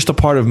fun. Right. It's just a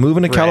part of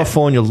moving to Right.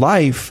 California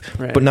life.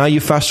 Right. But now you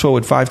fast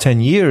forward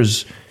 5-10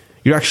 years,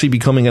 you're actually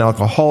becoming an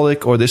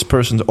alcoholic, or this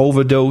person's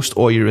overdosed,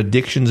 or your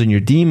addictions and your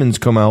demons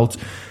come out.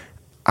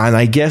 And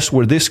I guess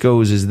where this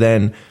goes is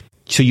then,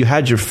 so you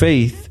had your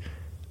faith,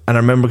 and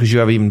I remember because you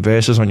have even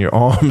verses on your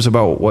arms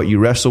about what you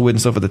wrestle with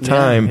and stuff at the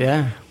time.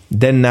 Yeah.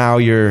 Then now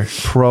you're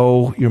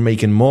pro, you're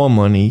making more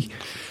money.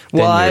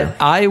 Then Well, you're-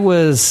 I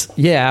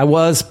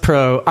was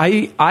pro.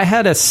 I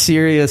had a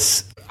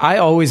serious, I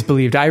always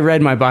believed, I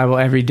read my Bible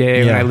every day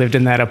when Yeah. I lived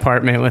in that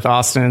apartment with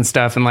Austin and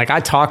stuff. And like, I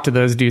talked to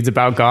those dudes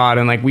about God,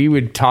 and like, we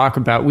would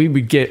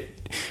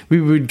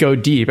go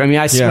deep. I mean,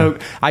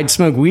 I'd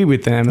smoke weed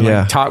with them and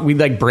Yeah. we'd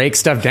like break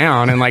stuff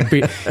down and like, do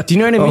you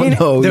know what I Oh, mean?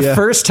 no, The yeah.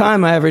 first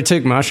time I ever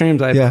took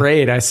mushrooms, I Yeah.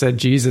 prayed, I said,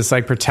 Jesus,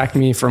 like protect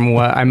me from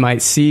what I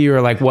might see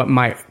or like what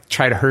might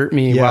try to hurt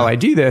me Yeah. while I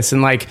do this.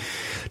 And like,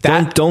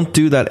 that, Don't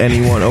do that,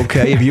 anyone,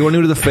 okay? If you are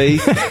new to the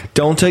faith,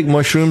 don't take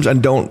mushrooms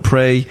and don't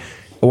pray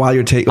while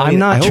you're taking... I'm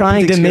not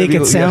trying to make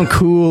it sound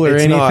cool or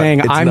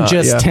anything. I'm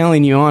just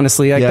telling you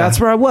honestly, like Yeah. that's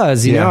where I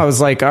was, you Yeah. know, I was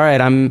like, all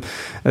right, I'm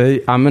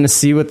going to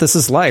see what this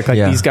is like. Like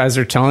Yeah. these guys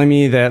are telling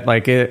me that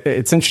like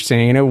it's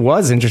interesting, and it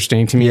was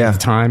interesting to me Yeah. at the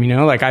time, you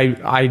know, like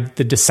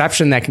the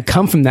deception that can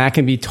come from that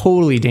can be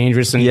totally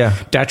dangerous and Yeah.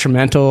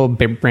 detrimental,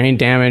 brain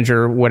damage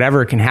or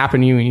whatever can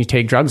happen to you when you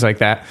take drugs like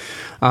that.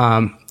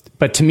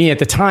 But to me at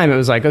the time, it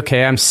was like,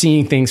 okay, I'm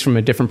seeing things from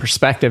a different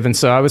perspective. And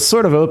so I was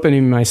sort of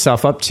opening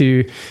myself up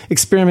to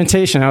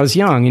experimentation. I was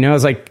young, you know, I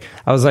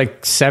was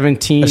like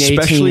 17, 18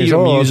 Especially years your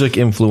old. music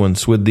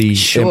influence with the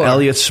Sure.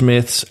 Elliott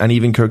Smiths and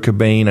even Kurt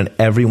Cobain and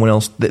everyone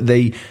else.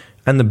 They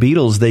and the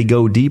Beatles, they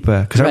go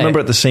deeper. Because I Right.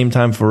 remember at the same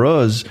time for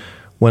us,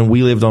 when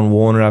we lived on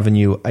Warner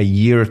Avenue a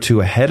year or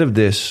two ahead of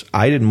this,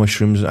 I did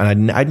mushrooms,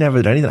 and I'd never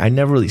did anything. I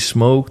never really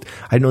smoked.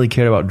 I didn't really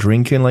care about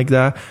drinking like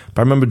that.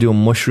 But I remember doing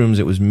mushrooms.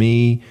 It was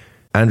me,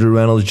 Andrew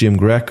Reynolds, Jim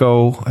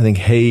Greco, I think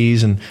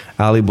Hayes and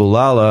Ali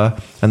Boulala.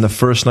 And the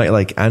first night,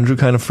 like, Andrew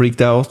kind of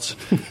freaked out,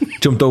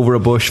 jumped over a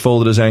bush,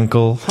 folded his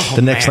ankle.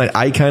 The next man. night,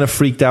 I kind of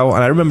freaked out.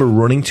 And I remember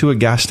running to a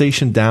gas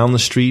station down the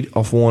street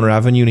off Warner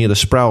Avenue near the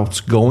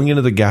Sprouts, going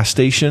into the gas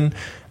station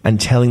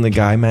and telling the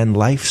guy, man,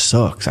 life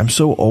sucks. I'm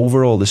so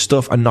over all this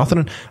stuff. And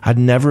nothing, I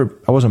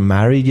wasn't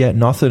married yet,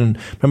 nothing. And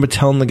I remember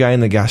telling the guy in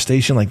the gas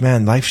station, like,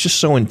 man, life's just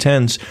so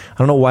intense. I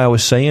don't know why I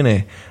was saying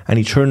it. And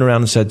he turned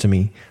around and said to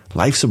me,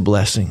 life's a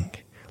blessing.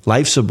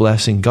 Life's a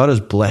blessing. God has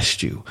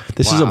blessed you.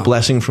 This is a Wow.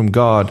 blessing from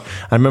God.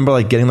 I remember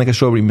like getting like a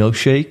strawberry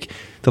milkshake.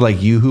 They're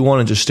like, you who want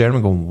to just stare at me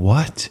and go,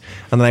 what?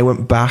 And then I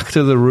went back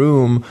to the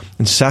room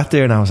and sat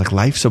there and I was like,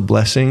 life's a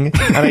blessing.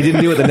 And I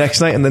didn't do it the next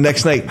night. And the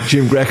next night,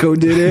 Jim Greco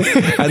did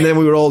it. And then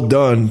we were all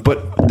done.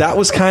 But that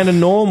was kind of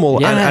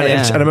normal. Yeah, and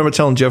yeah. I remember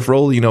telling Jeff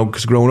Rowley, you know,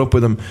 because growing up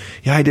with him,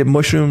 yeah, I did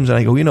mushrooms. And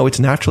I go, you know, it's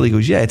natural. He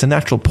goes, yeah, it's a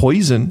natural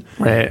poison.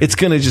 Right. It's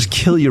going to just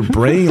kill your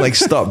brain. Like,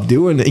 stop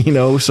doing it, you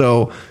know?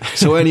 So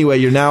anyway,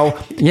 you're now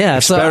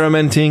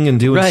experimenting and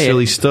doing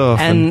silly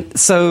stuff. And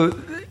so,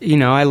 you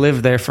know, I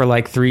lived there for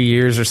like 3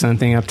 years or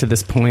something up to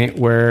this point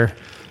where,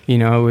 you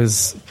know,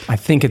 I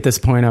think at this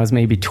point I was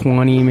maybe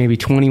 20, maybe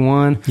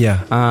 21.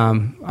 Yeah.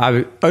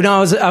 I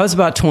was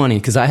about 20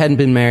 because I hadn't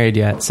been married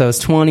yet. So I was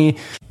 20.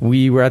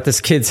 We were at this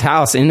kid's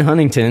house in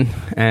Huntington,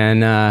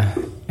 and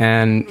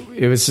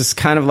it was just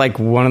kind of like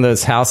one of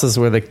those houses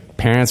where the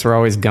parents were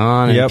always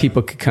gone and Yep.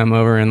 people could come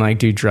over and like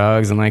do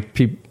drugs and like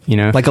people, you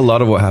know, Like a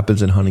lot of what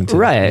happens in Huntington.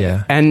 right.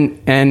 Yeah.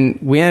 And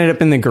we ended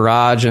up in the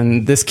garage,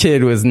 and this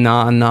kid was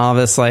not a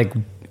novice, like,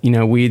 you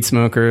know, weed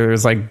smoker. There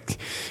was like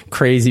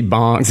crazy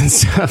bongs and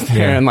stuff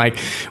there. Yeah. And like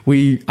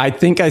I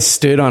think I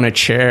stood on a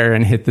chair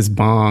and hit this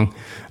bong,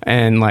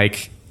 and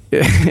like,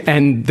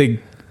 and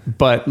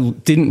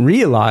but didn't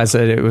realize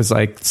that it was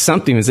like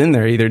something was in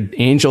there, either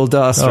angel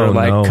dust or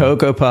like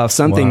Cocoa Puff,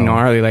 something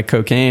gnarly like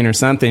cocaine or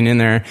something in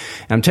there.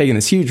 And I'm taking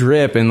this huge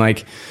rip, and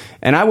like,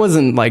 and I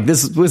wasn't like,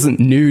 this wasn't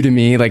new to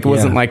me. Like it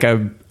wasn't like it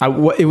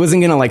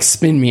wasn't going to like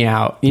spin me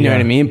out. You know what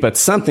I mean? But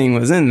something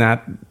was in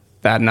that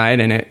night,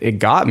 and it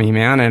got me,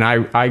 man. And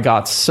I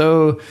got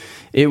so,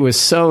 it was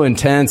so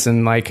intense,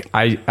 and like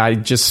I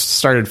just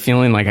started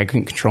feeling like I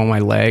couldn't control my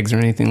legs or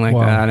anything like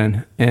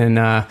that, and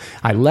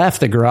I left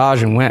the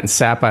garage and went and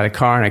sat by the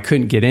car, and I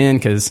couldn't get in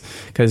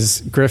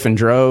because Griffin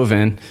drove,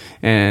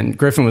 and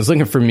Griffin was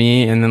looking for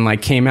me, and then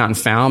like came out and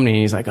found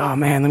me. He's like, "Oh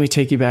man, let me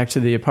take you back to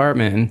the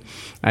apartment."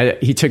 And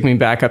he took me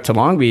back up to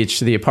Long Beach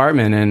to the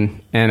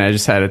apartment, and I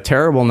just had a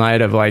terrible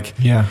night of like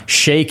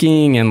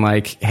shaking and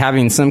like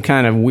having some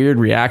kind of weird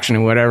reaction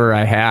to whatever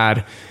I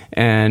had,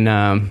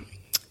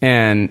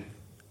 and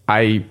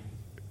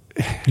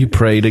you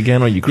prayed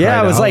again, or you cried? Yeah,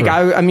 I was like,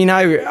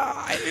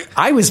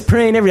 I was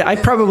praying every day. I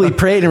probably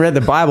prayed and read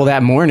the Bible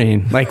that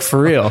morning, like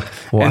for real.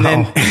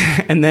 Wow.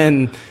 And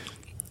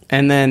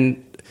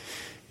then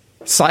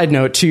side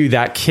note too,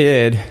 that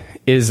kid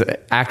is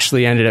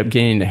actually ended up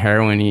getting to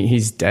heroin.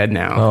 He's dead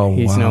now. Oh,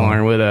 he's no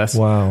longer with us.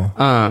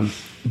 Wow.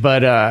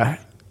 But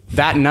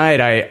that night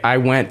I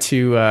went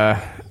to,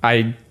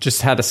 I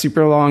just had a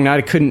super long night.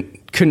 I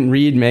couldn't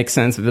read, make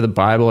sense of the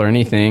Bible or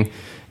anything.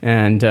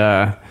 And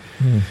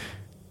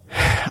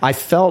I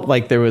felt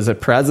like there was a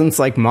presence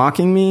like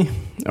mocking me,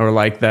 or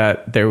like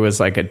that there was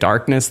like a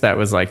darkness that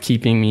was like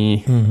keeping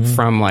me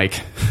from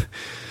like,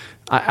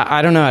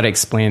 I don't know how to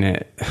explain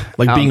it.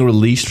 Like being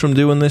released from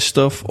doing this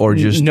stuff, or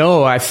just...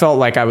 No, I felt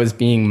like I was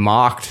being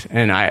mocked,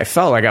 and I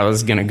felt like I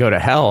was going to go to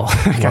hell.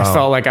 Like, I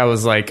felt like I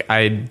was like,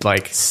 I'd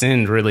like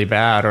sinned really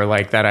bad, or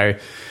like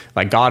that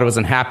like God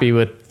wasn't happy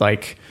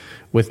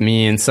with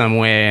me in some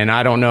way. And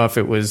I don't know if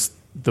it was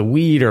the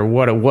weed or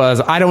what it was.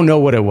 I don't know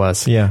what it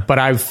was. Yeah. But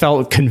I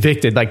felt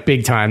convicted like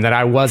big time that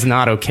I was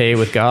not okay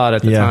with God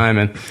at the time.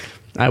 And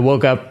I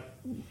woke up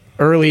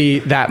early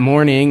that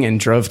morning and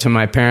drove to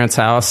my parents'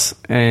 house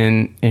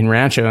in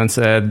Rancho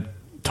and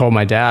told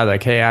my dad,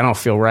 like, hey, I don't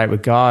feel right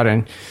with God.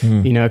 And,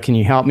 you know, can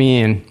you help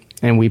me?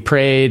 And we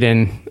prayed,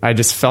 and I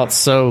just felt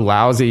so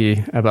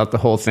lousy about the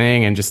whole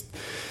thing. And just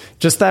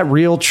that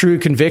real true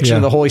conviction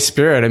of the Holy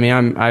Spirit. I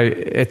mean,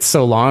 it's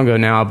so long ago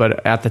now,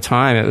 but at the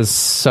time it was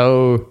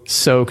so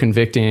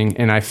convicting.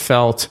 And I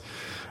felt,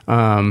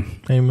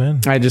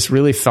 amen. I just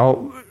really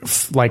felt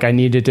like I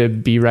needed to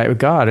be right with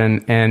God.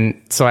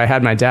 And so I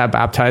had my dad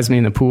baptize me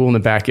in the pool in the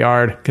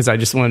backyard, because I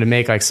just wanted to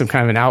make like some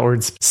kind of an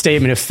outward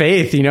statement of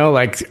faith, you know,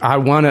 like I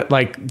want to,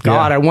 like,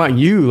 God, I want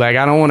you. Like,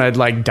 I don't want to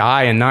like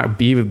die and not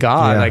be with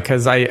God. Like,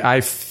 cause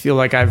I feel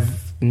like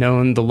I've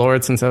known the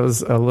Lord since I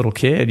was a little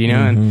kid, you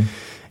know,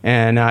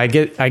 and I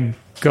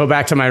go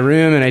back to my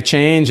room and I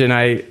change, and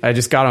I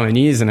just got on my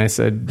knees and I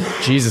said,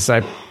 Jesus,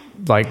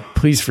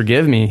 please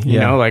forgive me. You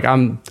know, like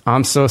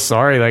I'm so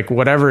sorry. Like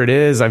whatever it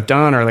is I've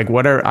done, or like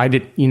whatever I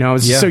did, you know, I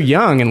was so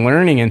young and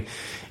learning,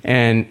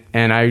 and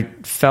I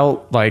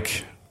felt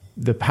like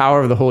the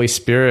power of the Holy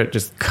Spirit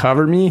just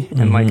covered me,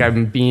 and like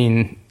I'm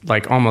being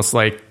like almost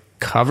like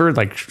covered,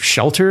 like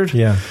sheltered.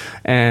 Yeah.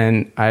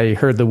 And I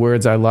heard the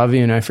words, I love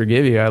you and I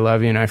forgive you. I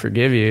love you and I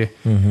forgive you.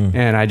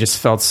 And I just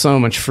felt so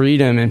much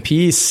freedom and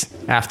peace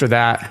after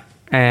that.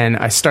 And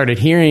I started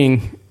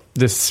hearing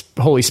this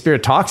Holy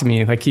Spirit talk to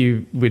me. Like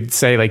he would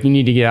say, like, you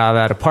need to get out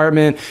of that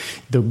apartment.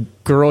 The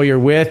girl you're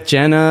with,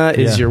 Jenna,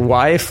 is your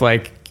wife.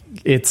 Like,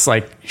 it's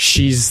like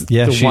she's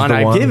the one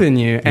I've given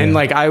you. And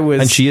like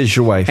and she is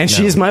your wife. And now.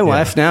 she's my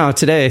wife now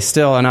today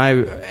still.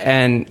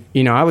 And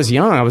you know, I was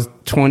young. I was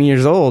 20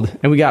 years old,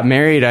 and we got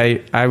married.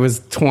 I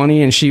was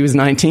 20 and she was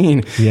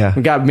 19. Yeah.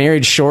 We got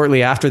married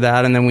shortly after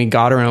that, and then we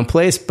got our own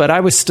place, but I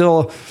was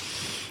still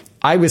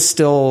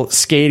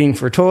skating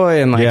for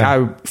Toy, and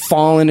like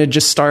Fallen had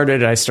just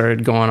started. I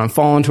started going on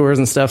Fallen tours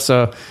and stuff.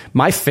 So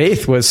my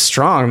faith was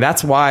strong.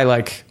 That's why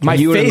like my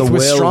faith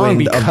was strong,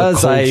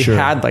 because I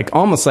had like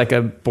almost like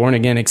a born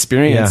again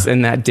experience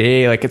in that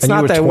day. Like it's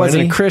not that I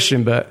wasn't a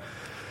Christian, but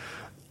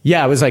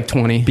I was like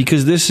 20.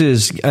 Because this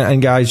is,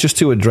 and guys, just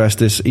to address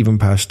this even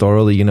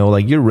pastorally, you know,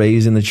 like you're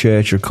raised in the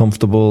church, you're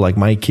comfortable. Like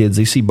my kids,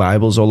 they see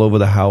Bibles all over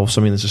the house.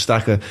 I mean, there's a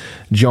stack of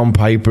John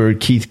Piper,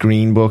 Keith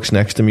Green books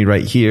next to me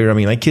right here. I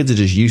mean, my kids are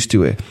just used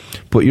to it.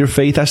 But your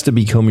faith has to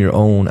become your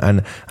own.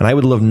 And I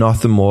would love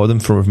nothing more than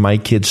for if my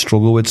kids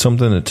struggle with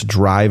something, to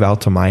drive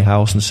out to my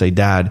house and say,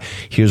 Dad,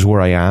 here's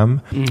where I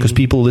am. Because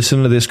people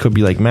listening to this could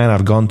be like, man,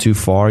 I've gone too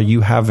far. You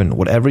haven't.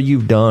 Whatever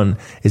you've done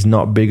is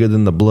not bigger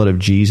than the blood of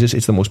Jesus.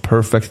 It's the most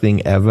perfect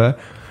thing ever,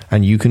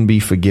 and you can be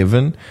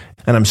forgiven.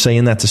 And I'm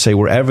saying that to say,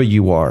 wherever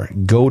you are,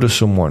 go to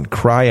someone,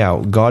 cry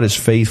out. God is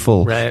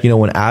faithful. Right. You know,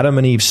 when Adam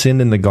and Eve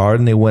sinned in the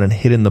garden, they went and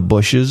hid in the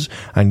bushes,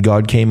 and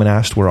God came and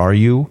asked, where are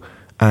you?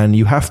 And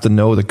you have to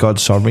know that God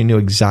sovereignly knew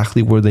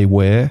exactly where they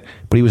were,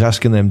 but he was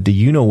asking them, do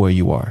you know where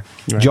you are?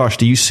 Right. Josh,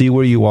 do you see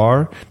where you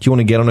are? Do you want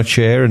to get on a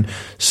chair and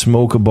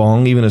smoke a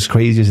bong, even as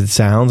crazy as it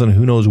sounds, and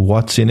who knows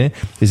what's in it?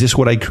 Is this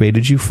what I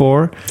created you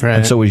for? Right.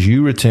 And so as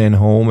you return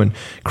home and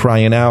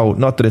crying out,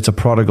 not that it's a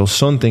prodigal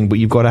son thing, but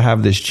you've got to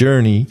have this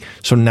journey.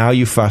 So now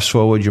you fast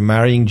forward, you're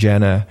marrying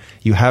Jenna,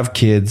 you have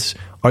kids.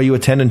 Are you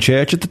attending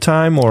church at the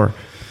time, or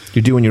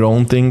you're doing your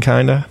own thing,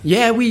 kind of?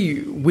 Yeah,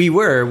 we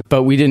were,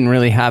 but we didn't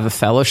really have a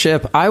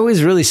fellowship. I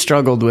always really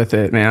struggled with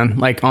it, man.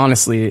 Like,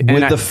 honestly.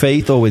 With the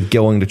faith or with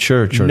going to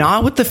church? Or?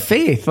 Not with the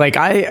faith. Like,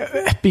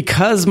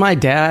 because my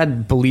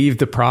dad believed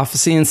the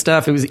prophecy and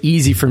stuff, it was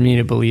easy for me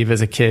to believe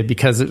as a kid,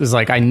 because it was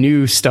like I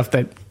knew stuff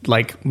that,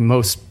 like,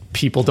 most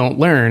people don't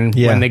learn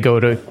when they go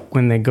to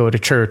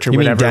church or you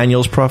whatever. Mean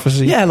Daniel's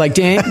prophecy? Yeah, like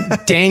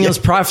Daniel's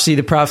prophecy,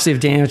 the prophecy of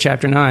Daniel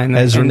chapter 9.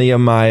 Ezra,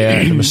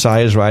 Nehemiah, the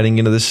Messiah is riding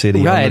into the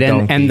city, right?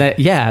 On the and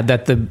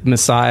that the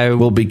Messiah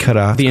will be cut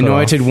off. The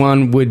anointed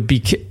one would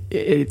be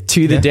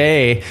to the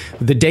day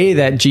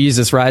that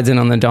Jesus rides in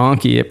on the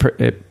donkey.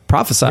 It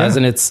prophesies,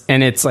 and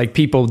it's like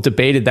people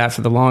debated that for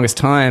the longest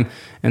time,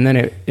 and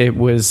then it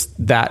was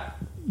that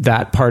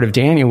part of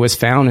Daniel was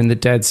found in the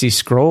Dead Sea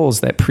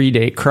Scrolls that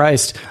predate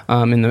Christ.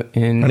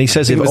 And he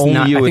says, if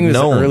only you had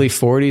known. Early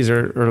 40s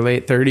or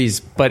late 30s,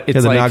 but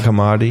it's the like Nag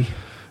Hammadi,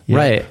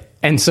 right?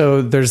 And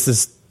so there's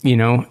this,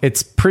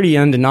 it's pretty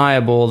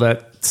undeniable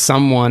that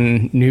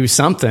someone knew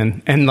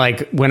something. And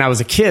like when I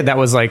was a kid, that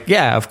was like,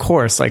 yeah, of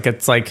course, like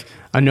it's like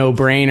a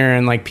no-brainer,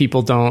 and like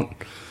people don't.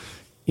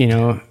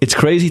 It's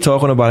crazy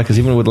talking about it, because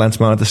even with Lance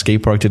Mount at the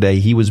skate park today,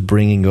 he was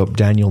bringing up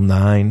Daniel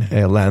 9.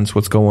 Lance,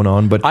 what's going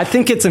on? But I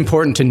think it's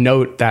important to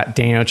note that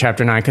Daniel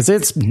chapter 9, because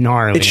it's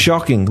gnarly. It's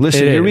shocking.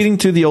 Listen, you're reading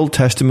through the Old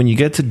Testament, you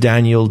get to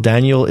Daniel.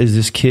 Daniel is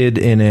this kid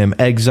in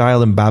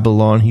exile in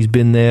Babylon. He's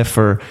been there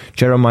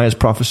Jeremiah's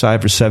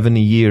prophesied for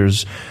 70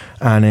 years.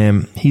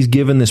 And he's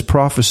given this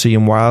prophecy,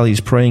 and while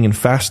he's praying and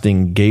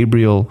fasting,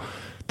 Gabriel,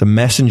 the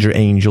messenger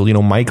angel,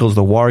 Michael's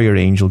the warrior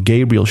angel,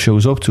 Gabriel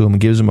shows up to him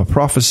and gives him a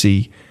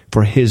prophecy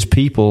for his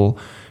people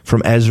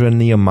from Ezra and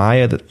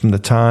Nehemiah, that from the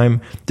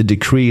time the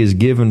decree is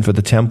given for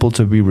the temple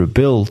to be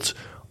rebuilt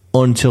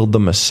until the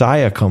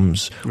Messiah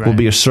comes will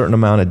be a certain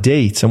amount of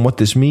dates. And what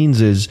this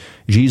means is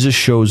Jesus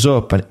shows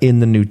up, and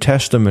in the New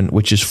Testament,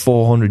 which is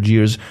 400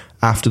 years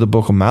after the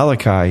book of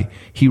Malachi,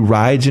 he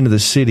rides into the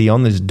city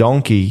on this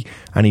donkey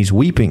and he's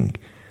weeping.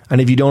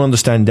 And if you don't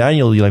understand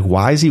Daniel, you're like,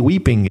 why is he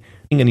weeping?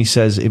 And he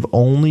says, if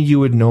only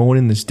you had known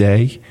in this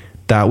day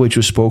that which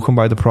was spoken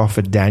by the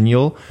prophet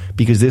Daniel,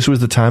 because this was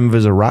the time of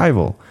his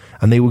arrival,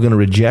 and they were going to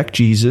reject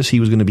Jesus.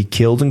 He was going to be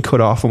killed and cut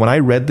off. And when I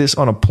read this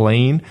on a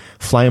plane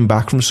flying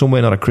back from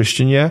somewhere, not a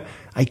Christian yet,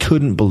 I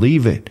couldn't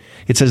believe it.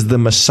 It says the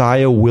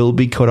Messiah will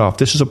be cut off.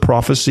 This is a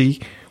prophecy,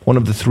 one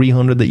of the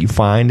 300 that you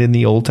find in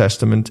the Old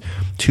Testament,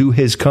 to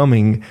his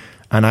coming.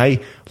 And I,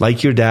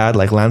 like your dad,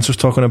 like Lance was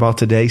talking about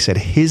today, said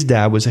his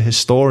dad was a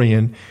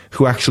historian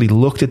who actually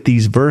looked at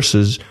these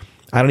verses.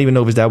 I don't even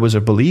know if his dad was a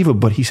believer,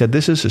 but he said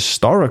this is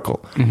historical.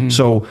 Mm-hmm.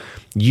 So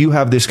you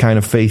have this kind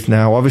of faith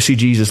now. Obviously,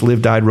 Jesus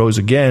lived, died, rose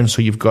again.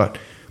 So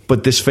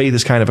but this faith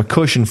is kind of a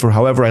cushion for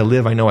however I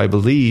live, I know I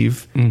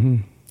believe. Mm-hmm.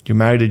 You're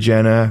married to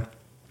Jenna.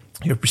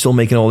 You're still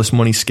making all this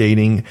money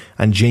skating.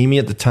 And Jamie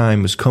at the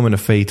time was coming to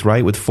faith,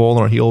 right? With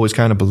Fallen, he always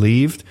kind of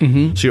believed.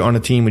 Mm-hmm. So you're on a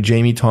team with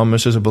Jamie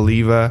Thomas as a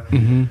believer.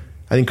 Mm-hmm.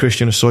 I think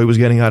Christian Assoy was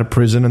getting out of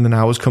prison, and then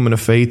I was coming to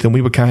faith, and we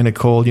were kind of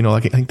called,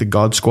 like I think the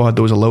God Squad.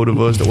 There was a load of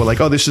us that were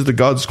like, oh, this is the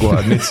God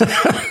Squad. And,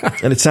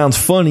 and it sounds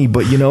funny,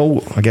 but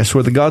I guess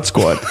we're the God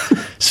Squad.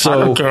 So, I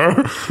don't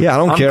care. Yeah, I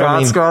don't care.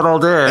 God Squad all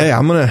day. Hey,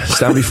 I'm going to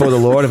stand before the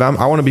Lord.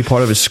 I want to be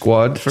part of his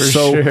squad. For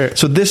sure.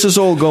 So this is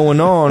all going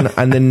on,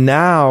 and then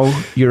now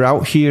you're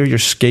out here, you're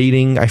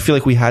skating. I feel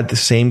like we had the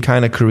same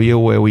kind of career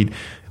where we'd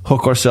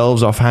hook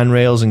ourselves off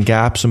handrails and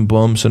gaps and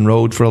bumps and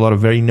rode for a lot of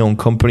very known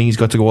companies,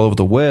 got to go all over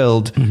the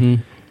world. Mm-hmm.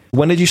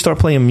 When did you start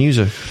playing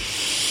music?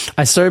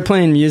 I started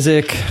playing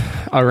music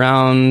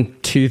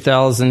around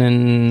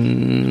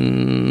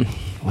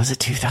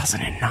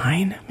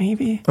 2009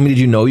 maybe? I mean, did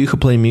you know you could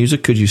play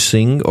music? Could you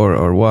sing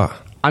or what?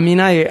 I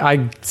mean,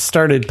 I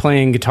started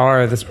playing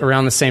guitar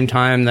around the same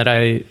time that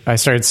I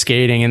started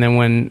skating. And then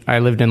when I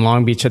lived in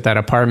Long Beach at that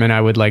apartment, I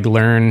would like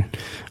learn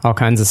all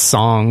kinds of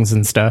songs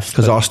and stuff.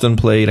 Because Austin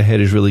played, I heard,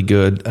 is really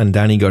good. And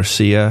Danny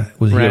Garcia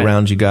was here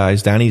around you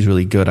guys. Danny's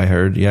really good, I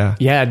heard. Yeah.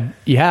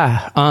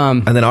 Yeah.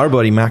 And then our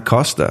buddy, Matt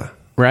Costa.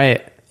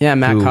 Right. Yeah,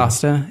 Matt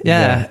Costa.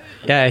 Yeah,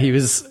 he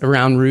was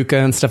around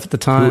Ruka and stuff at the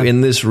time. Who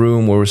in this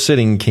room where we're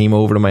sitting came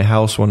over to my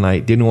house one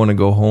night, didn't want to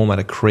go home, had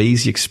a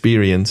crazy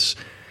experience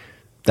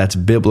that's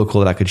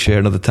biblical that I could share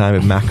another time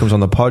if Matt comes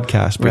on the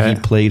podcast, but he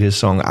played his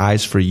song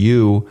Eyes for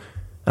You,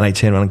 and I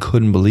turned around and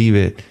couldn't believe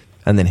it.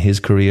 And then his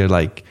career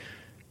like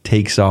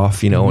takes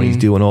off, mm-hmm. and he's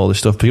doing all this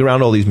stuff. But you're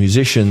around all these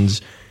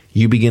musicians,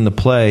 you begin to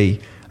play,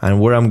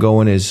 and where I'm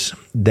going is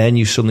then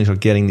you suddenly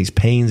start getting these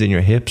pains in your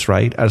hips,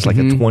 right? As like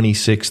a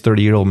 26,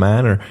 30-year-old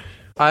man, or...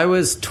 I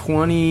was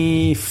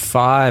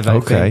 25, I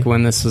think,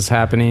 when this was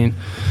happening.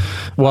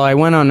 Well, I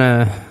went on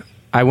a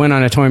I went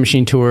on a toy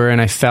machine tour and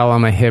I fell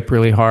on my hip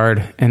really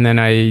hard. And then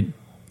I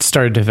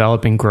started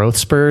developing growth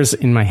spurs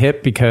in my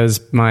hip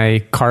because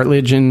my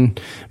cartilage in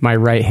my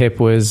right hip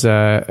was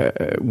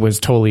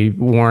totally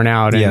worn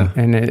out.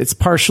 And it's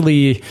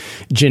partially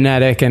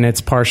genetic and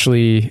it's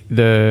partially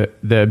the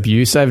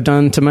abuse I've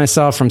done to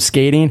myself from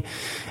skating.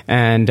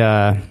 And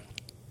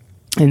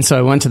so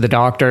I went to the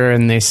doctor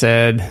and they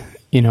said,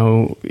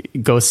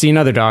 go see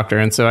another doctor.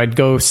 And so I'd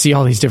go see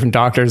all these different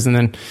doctors. And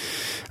then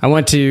I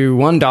went to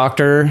one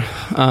doctor,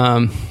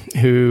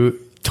 who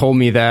told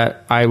me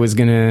that I was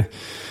going to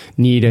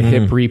need a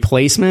hip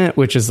replacement,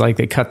 which is like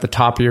they cut the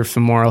top of your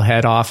femoral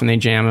head off and they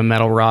jam a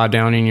metal rod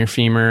down in your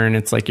femur and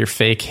it's like your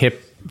fake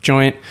hip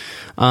joint.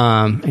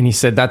 And he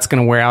said, that's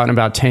going to wear out in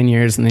about 10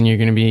 years and then you're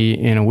going to be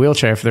in a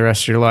wheelchair for the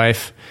rest of your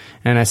life.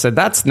 And I said,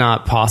 that's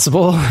not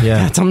possible.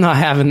 Yeah. I'm not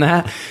having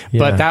that. Yeah.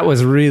 But that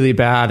was really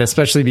bad,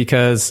 especially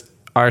because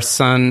our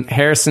son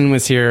Harrison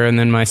was here. And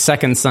then my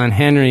second son,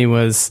 Henry,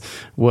 was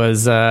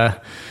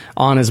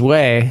on his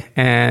way,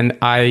 and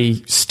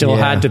I still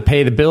had to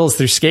pay the bills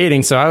through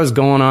skating. So I was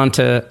going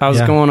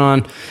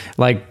on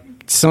like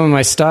some of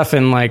my stuff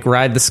and like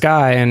Ride the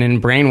Sky and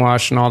in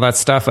Brainwash and all that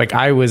stuff. Like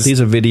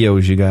these are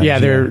videos you guys. Yeah,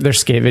 they're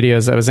skate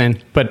videos I was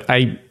in, but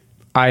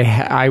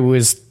I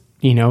was,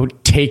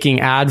 taking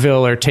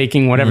Advil or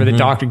taking whatever the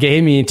doctor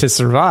gave me to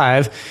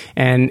survive.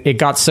 And it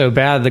got so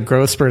bad, the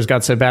growth spurs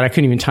got so bad, I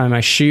couldn't even tie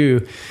my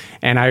shoe.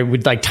 And I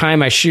would like tie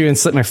my shoe and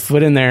slip my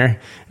foot in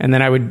there. And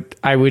then I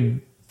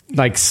would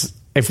like,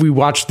 if we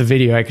watched the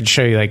video, I could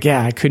show you like,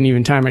 I couldn't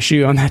even tie my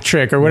shoe on that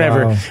trick or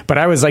whatever. Wow. But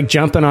I was like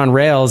jumping on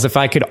rails. If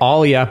I could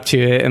ollie up to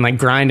it and like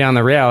grind down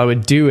the rail, I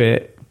would do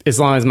it as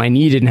long as my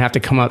knee didn't have to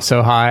come up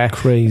so high.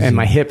 Crazy. And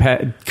my hip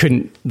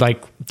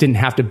didn't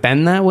have to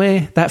bend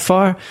that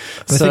far.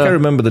 I think I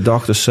remember the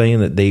doctor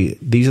saying that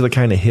these are the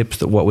kind of hips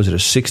that, what was it, a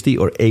 60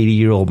 or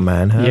 80-year-old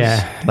man has?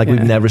 Yeah.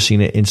 We've never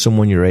seen it in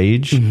someone your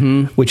age,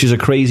 which is a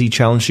crazy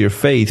challenge to your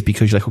faith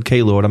because you're like,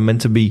 okay, Lord, I'm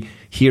meant to be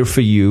here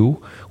for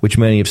you, which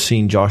many have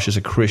seen Josh as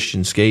a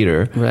Christian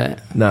skater. Right.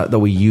 Not that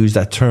we use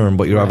that term,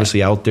 but you're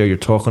obviously out there, you're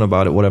talking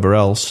about it, whatever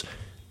else.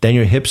 Then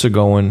your hips are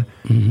going.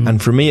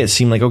 And for me, it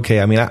seemed like,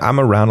 okay, I mean, I'm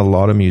around a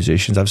lot of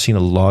musicians. I've seen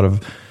a lot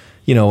of,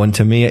 and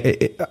to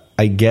me,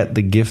 I get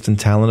the gift and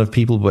talent of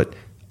people, but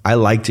I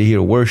like to hear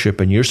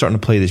worship. And you're starting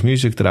to play this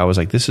music that I was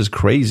like, this is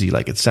crazy.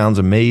 Like, it sounds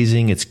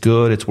amazing. It's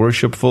good. It's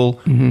worshipful.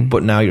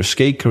 But now your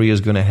skate career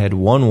is going to head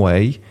one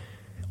way.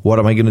 What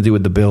am I going to do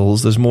with the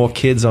bills? There's more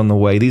kids on the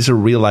way. These are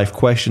real life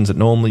questions that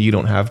normally you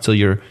don't have till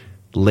you're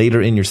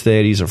later in your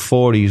 30s or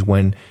 40s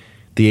when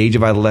the age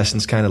of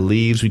adolescence kind of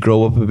leaves. We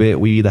grow up a bit.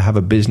 We either have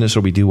a business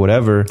or we do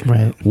whatever.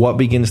 Right. What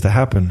begins to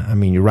happen? I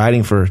mean, you're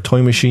riding for a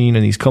toy machine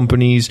and these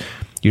companies.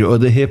 Your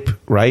other hip,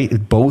 right?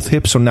 Both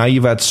hips. So now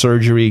you've had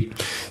surgery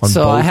on both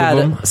of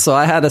them. So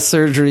I had a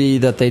surgery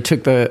that they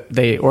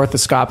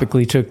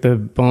orthoscopically took the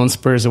bone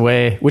spurs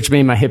away, which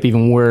made my hip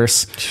even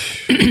worse.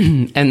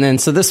 And then,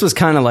 so this was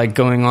kind of like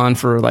going on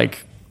for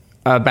like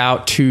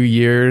about 2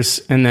 years.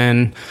 And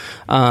then,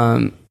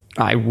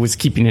 I was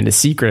keeping it a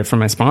secret from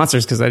my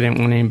sponsors because I didn't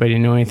want anybody to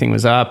know anything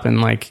was up, and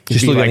like you're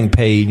still getting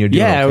paid. And you're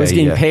doing I was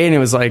getting paid, and it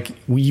was like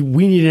we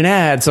need an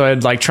ad, so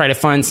I'd like try to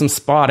find some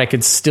spot I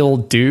could still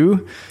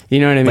do. You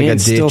know what I mean? Like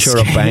a ditch or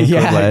a bank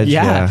or ledge.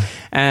 Yeah.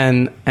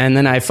 And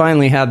then I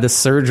finally had this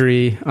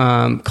surgery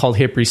called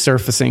hip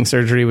resurfacing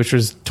surgery, which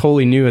was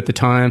totally new at the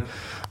time.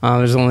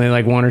 There's only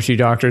like 1 or 2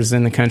 doctors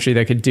in the country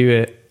that could do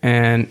it,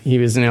 and he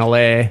was in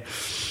LA,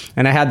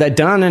 and I had that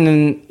done, and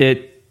then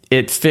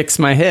it fixed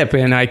my hip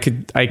and I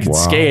could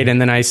skate. And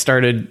then I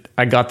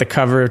got the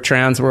cover of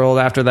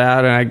Transworld after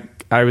that. And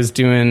I was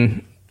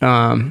doing,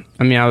 I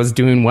was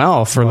doing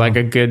well for like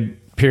a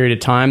good period of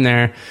time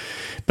there.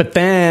 But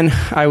then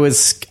I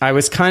was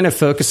kind of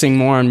focusing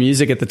more on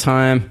music at the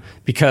time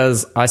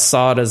because I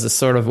saw it as a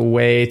sort of a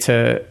way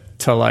to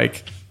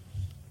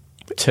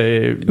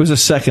it was a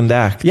second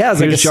act. Yeah, it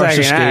was like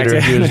a second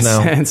act. In a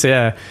sense,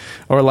 yeah.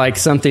 Or like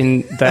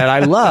something that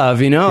I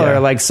love, or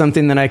like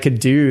something that I could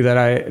do that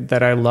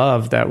I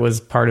love, that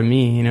was part of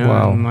me,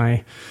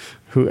 wow.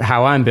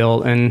 How I'm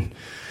built. And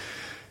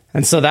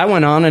so that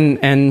went on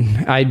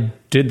and I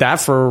did that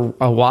for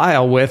a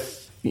while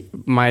with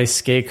my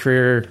skate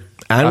career.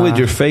 And with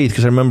your faith,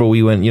 because I remember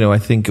we went, I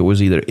think it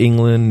was either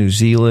England, New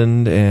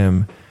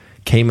Zealand,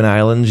 Cayman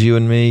Islands, you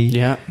and me.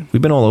 Yeah.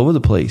 We've been all over the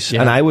place.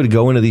 Yeah. And I would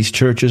go into these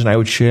churches and I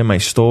would share my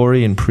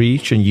story and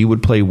preach, and you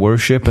would play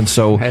worship. And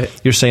so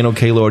you're saying,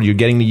 okay, Lord, you're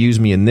getting to use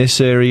me in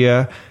this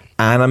area,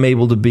 and I'm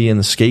able to be in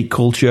the skate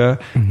culture.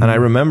 And I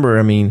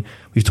remember,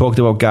 we've talked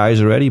about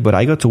guys already, but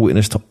I got to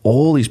witness to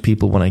all these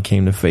people when I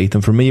came to faith.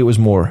 And for me, it was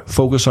more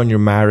focus on your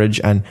marriage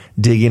and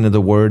dig into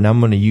the word. And I'm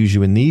going to use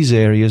you in these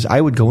areas.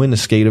 I would go into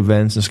skate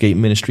events and skate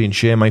ministry and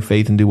share my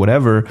faith and do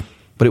whatever.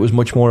 But it was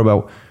much more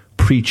about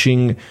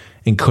preaching,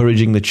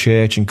 encouraging the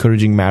church,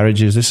 encouraging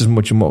marriages. This is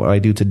much more what I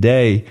do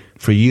today.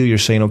 For you, you're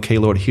saying, okay,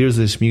 Lord, here's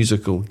this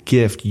musical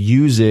gift.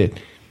 Use it.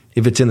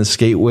 If it's in the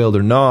skate world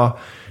or not.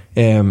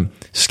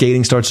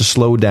 Skating starts to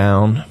slow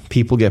down.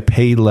 People get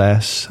paid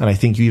less. And I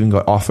think you even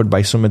got offered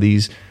by some of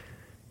these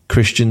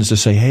Christians to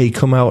say, hey,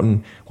 come out,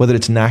 and whether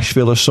it's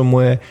Nashville or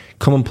somewhere,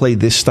 come and play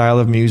this style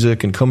of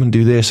music and come and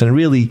do this. And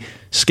really,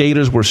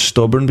 skaters were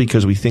stubborn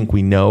because we think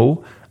we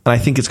know. And I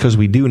think it's because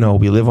we do know.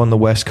 We live on the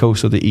West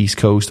Coast or the East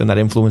Coast, and that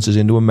influences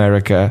into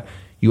America.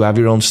 You have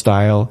your own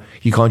style.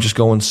 You can't just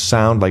go and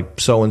sound like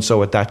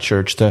so-and-so at that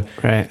church to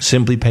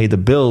simply pay the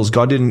bills.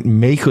 God didn't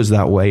make us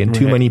that way. And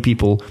too many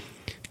people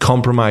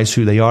compromise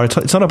who they are.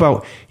 It's not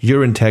about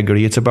your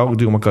integrity. It's about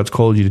doing what God's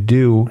called you to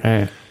do.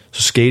 Right.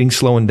 So skating,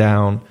 slowing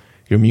down.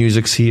 Your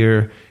music's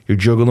here. You're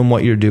juggling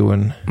what you're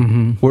doing.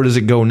 Where does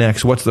it go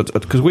next?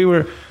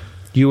 Because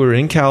you were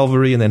in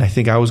Calvary, and then I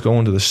think I was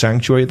going to the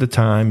sanctuary at the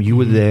time. You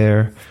were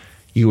there.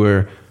 You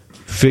were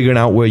figuring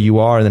out where you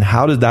are, and then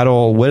where did that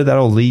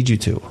all lead you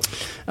to?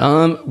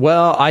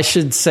 Well, I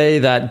should say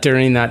that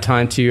during that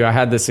time too, I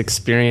had this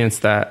experience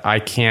that I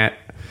can't,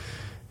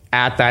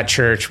 at that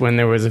church when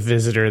there was a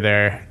visitor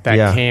there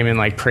that came and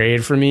like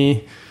prayed for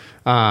me.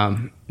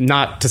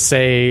 Not to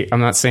say,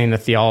 I'm not saying the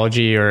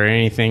theology or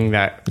anything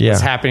that was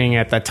happening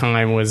at that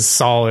time was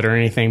solid or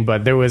anything,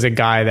 but there was a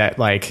guy that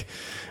like,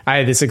 I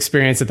had this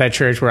experience at that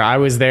church where I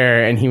was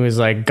there, and he was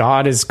like,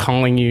 God is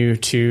calling you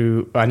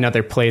to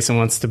another place and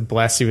wants to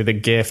bless you with a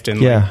gift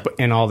and like,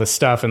 and all this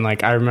stuff. And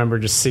like, I remember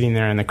just sitting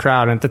there in the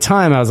crowd. And at the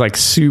time I was like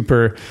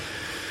super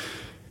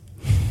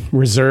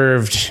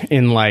reserved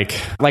in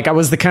like I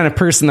was the kind of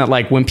person that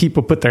like when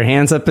people put their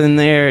hands up in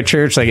there at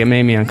church, like it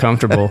made me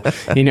uncomfortable.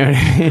 You know what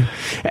I mean?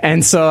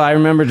 And so I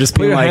remember just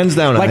being like, hands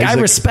down, like Isaac.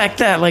 I respect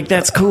that, like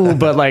that's cool,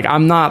 but like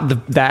I'm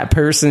not that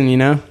person, you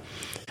know?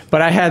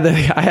 But I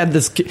had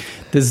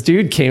this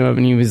dude came up,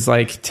 and he was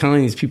like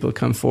telling these people to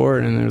come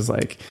forward, and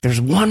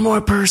there's one more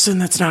person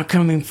that's not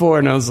coming forward,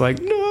 and I was like,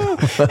 no.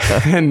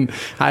 And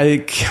I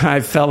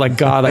felt like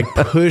God like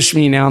pushed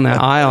me down that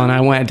aisle, and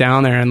I went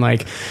down there, and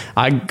like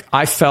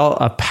I felt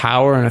a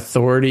power and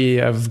authority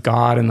of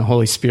God and the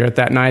Holy Spirit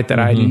that night that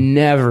I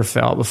never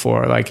felt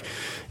before. Like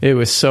it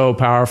was so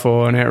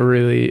powerful, and it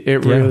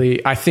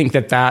really I think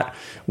that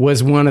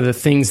was one of the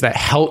things that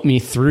helped me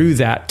through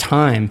that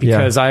time,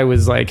 because I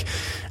used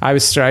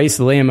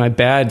to lay in my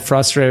bed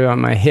frustrated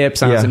on my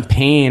hips. I was in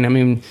pain. I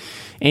mean,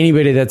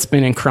 anybody that's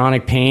been in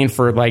chronic pain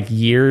for like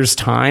years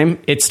time,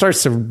 it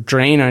starts to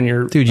drain on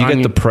your... Dude, you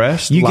get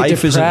depressed.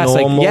 Life isn't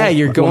normal. Like,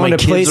 you're going to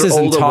places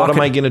and talking... What am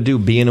I going to do?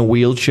 Be in a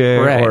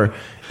wheelchair? Right. Or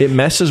it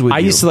messes with you. I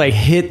used to like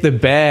hit the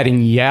bed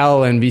and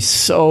yell and be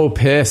so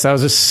pissed. I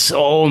was just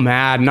so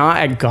mad, not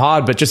at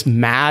God, but just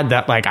mad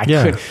that like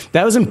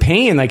that was in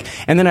pain. Like,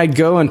 and then I'd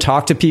go and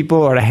talk to people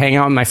or to hang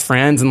out with my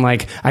friends, and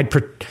like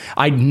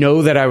I'd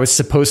know that I was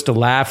supposed to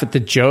laugh at the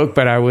joke,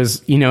 but I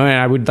was, and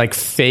I would like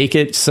fake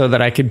it so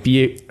that I could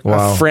be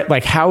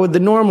like, how would the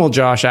normal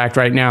Josh act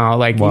right now?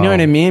 Like, you know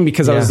what I mean?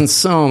 Because I was in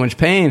so much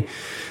pain,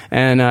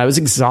 and it was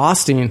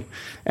exhausting.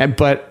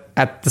 But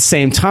at the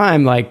same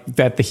time, like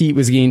that the heat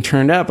was getting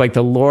turned up, like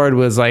the Lord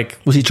was like...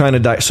 Was he trying to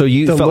die? So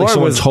you felt like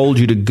someone told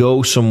you to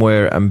go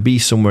somewhere and be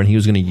somewhere, and he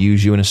was going to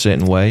use you in a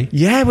certain way?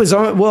 Yeah, it was...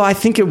 Well, I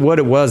think what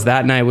it was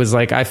that night was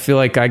like, I feel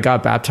like I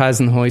got baptized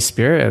in the Holy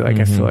Spirit. Like,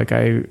 I feel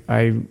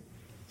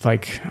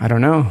like I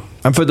don't know.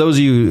 And for those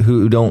of you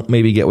who don't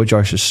maybe get what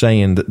Josh is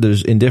saying,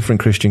 there's in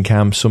different Christian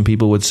camps, some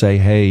people would say,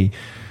 hey,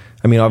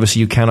 I mean, obviously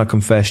you cannot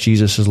confess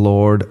Jesus as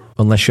Lord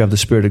unless you have the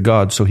Spirit of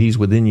God, so he's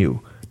within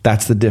you.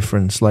 That's the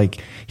difference.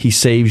 Like, he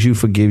saves you,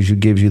 forgives you,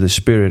 gives you the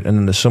Spirit. And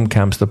then there's some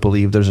camps that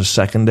believe there's a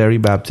secondary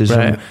baptism.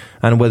 Right.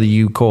 And whether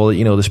you call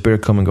it, the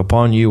Spirit coming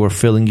upon you or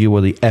filling you, or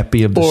the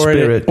epi of the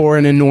Spirit. Or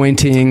an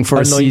anointing for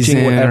a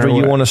season. Whatever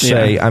you want to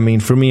say. Yeah. I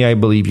mean, for me, I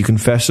believe you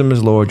confess him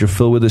as Lord, you're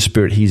filled with the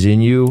Spirit, he's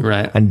in you.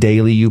 Right. And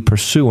daily you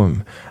pursue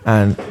him.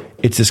 And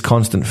it's this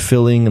constant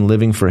filling and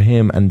living for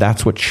him. And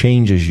that's what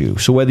changes you.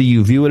 So whether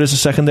you view it as a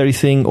secondary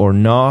thing or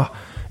not,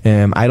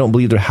 I don't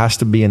believe there has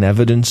to be an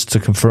evidence to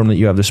confirm that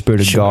you have the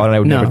Spirit of God, and I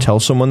would never tell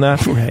someone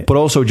that. Right. But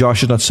also,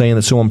 Josh is not saying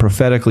that someone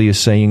prophetically is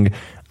saying,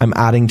 I'm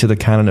adding to the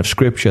canon of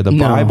Scripture. The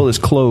Bible is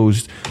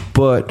closed,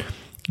 but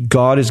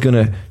God is going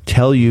to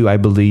tell you, I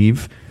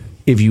believe,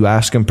 if you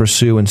ask and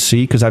pursue and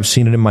seek, because I've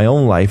seen it in my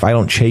own life. I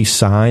don't chase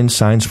signs.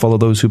 Signs follow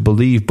those who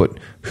believe, but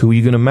who are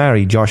you going to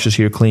marry? Josh is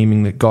here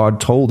claiming that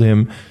God told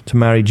him to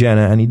marry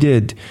Jenna, and he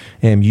did.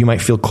 You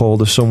might feel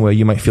called to somewhere.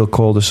 You might feel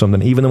called to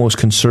something. Even the most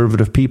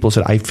conservative people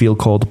said, I feel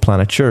called to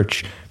plant a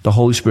church. The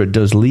Holy Spirit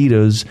does lead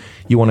us.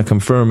 You want to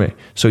confirm it.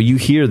 So you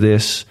hear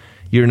this,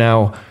 you're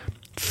now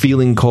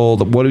feeling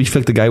called. What do you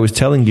feel like the guy was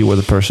telling you, or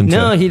the person?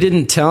 No, he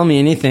didn't tell me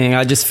anything.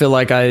 I just feel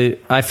like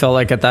I felt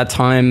like at that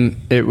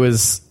time it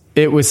was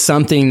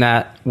something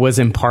that was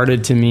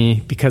imparted to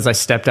me because I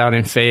stepped out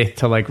in faith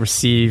to like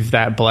receive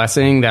that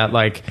blessing, that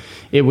like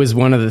it was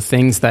one of the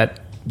things that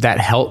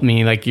helped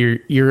me. Like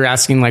you're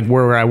asking like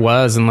where I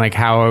was and like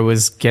how I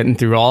was getting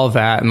through all of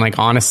that. And like,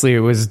 honestly, it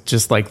was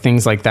just like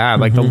things like that.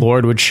 Like the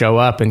Lord would show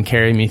up and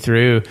carry me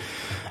through.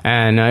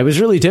 And it was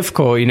really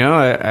difficult,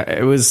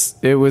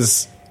 it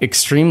was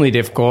extremely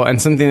difficult,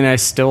 and something that I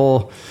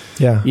still,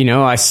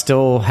 I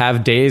still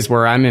have days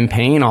where I'm in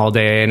pain all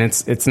day, and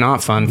it's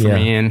not fun for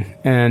me.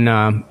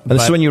 And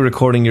this is when you're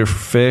recording your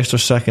first or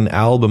second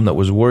album that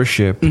was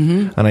worship,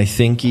 and I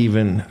think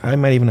I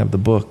might even have the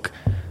book.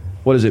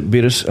 What is it?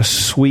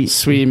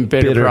 Sweet and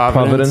bitter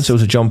Providence. It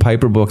was a John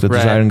Piper book that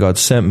Desire and God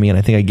sent me, and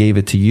I think I gave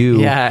it to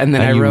you. Yeah, and then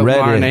I wrote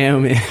More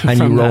Naomi. And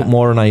you wrote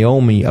More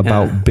Naomi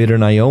about bitter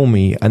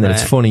Naomi. And then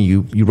it's funny,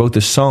 you wrote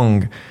this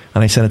song,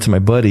 and I sent it to my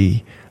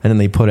buddy, and then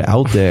they put it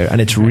out there.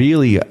 And it's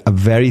really a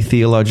very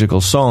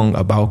theological song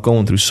about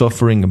going through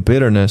suffering and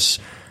bitterness,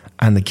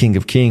 and the King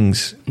of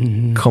Kings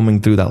coming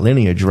through that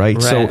lineage,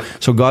 right?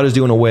 So God is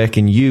doing a work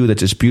in you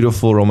that's this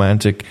beautiful,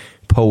 romantic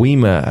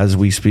poema, as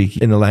we speak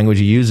in the language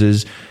he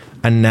uses.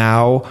 And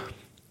now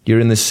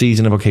you're in this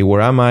season of, okay, where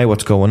am I?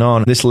 What's going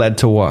on? This led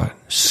to what?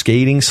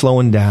 Skating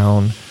slowing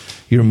down,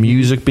 your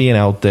music being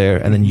out there,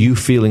 and then you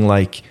feeling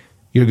like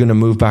you're going to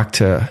move back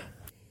to...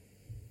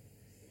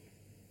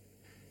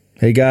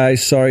 Hey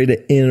guys, sorry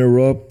to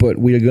interrupt, but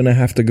we are going to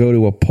have to go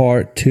to a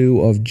part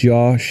 2 of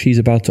Josh. He's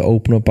about to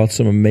open up about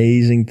some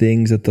amazing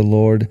things that the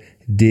Lord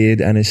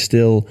did and is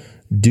still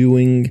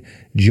doing.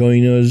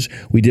 Join us.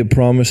 We did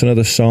promise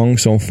another song,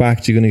 so in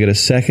fact you're going to get a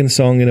second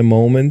song in a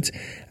moment,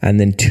 and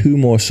then 2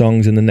 more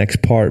songs in the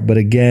next part. But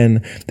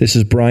again, this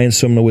is Brian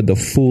Sumner with the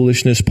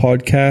Foolishness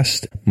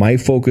Podcast. My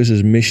focus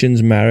is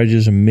missions,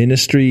 marriages, and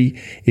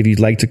ministry. If you'd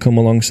like to come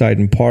alongside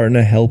and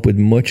partner, help with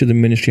much of the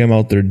ministry I'm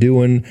out there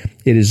doing,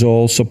 it is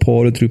all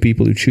supported through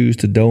people who choose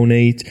to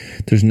donate.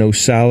 There's no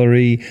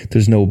salary.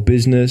 There's no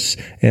business.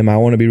 I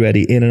want to be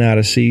ready in and out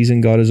of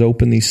season. God has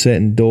opened these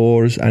certain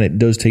doors, and it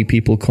does take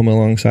people coming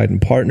alongside and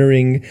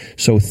partnering.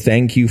 So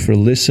thank you for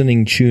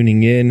listening,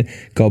 tuning in.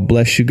 God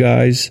bless you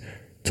guys.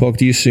 Talk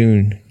to you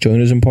soon.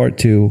 Join us in part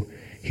 2.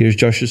 Here's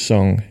Josh's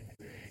song.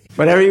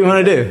 Whatever you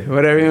want to do.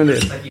 Whatever you want to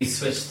do. It's like you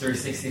switched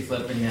 360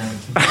 flipping down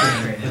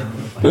right now.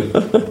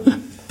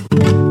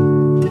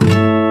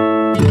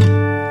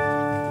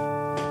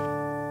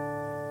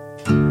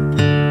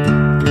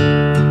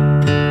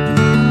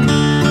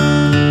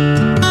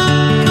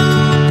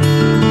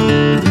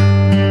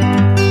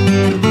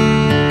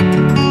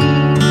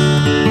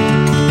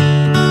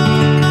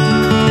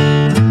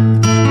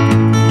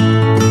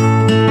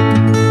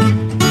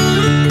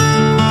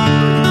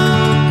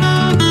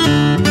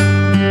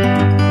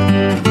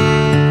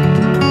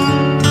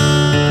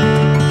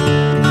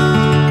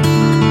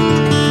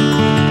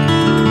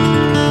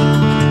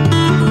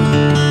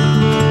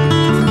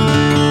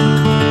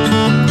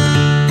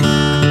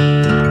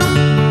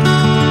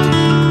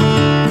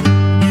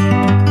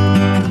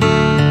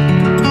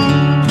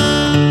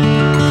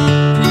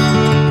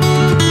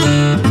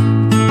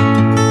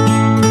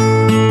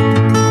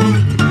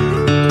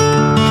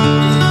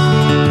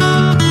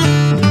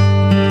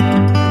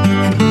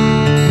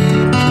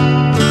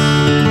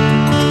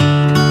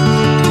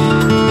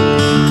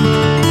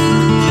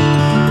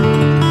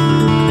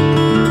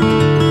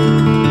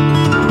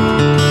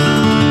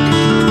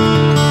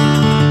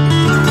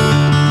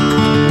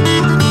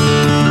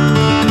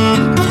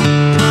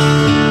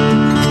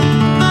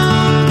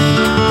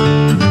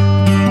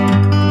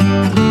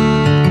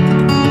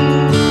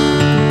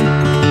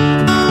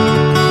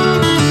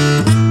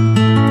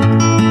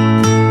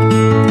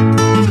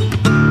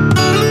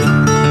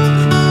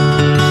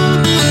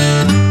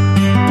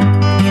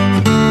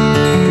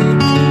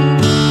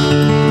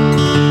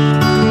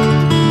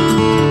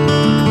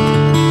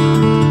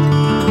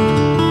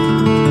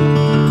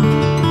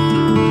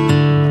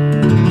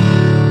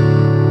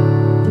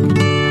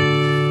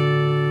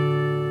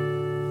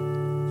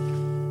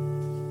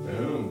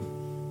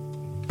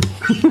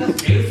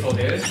 That's beautiful,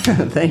 dude.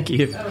 Thank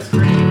you. That was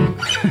great.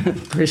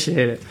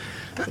 Appreciate it.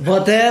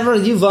 Whatever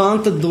you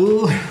want to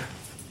do,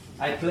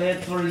 I play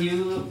it for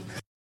you.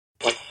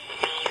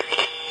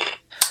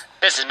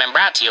 This has been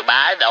brought to you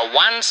by the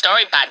One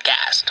Story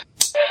Podcast.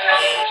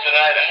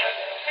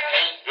 Sonata.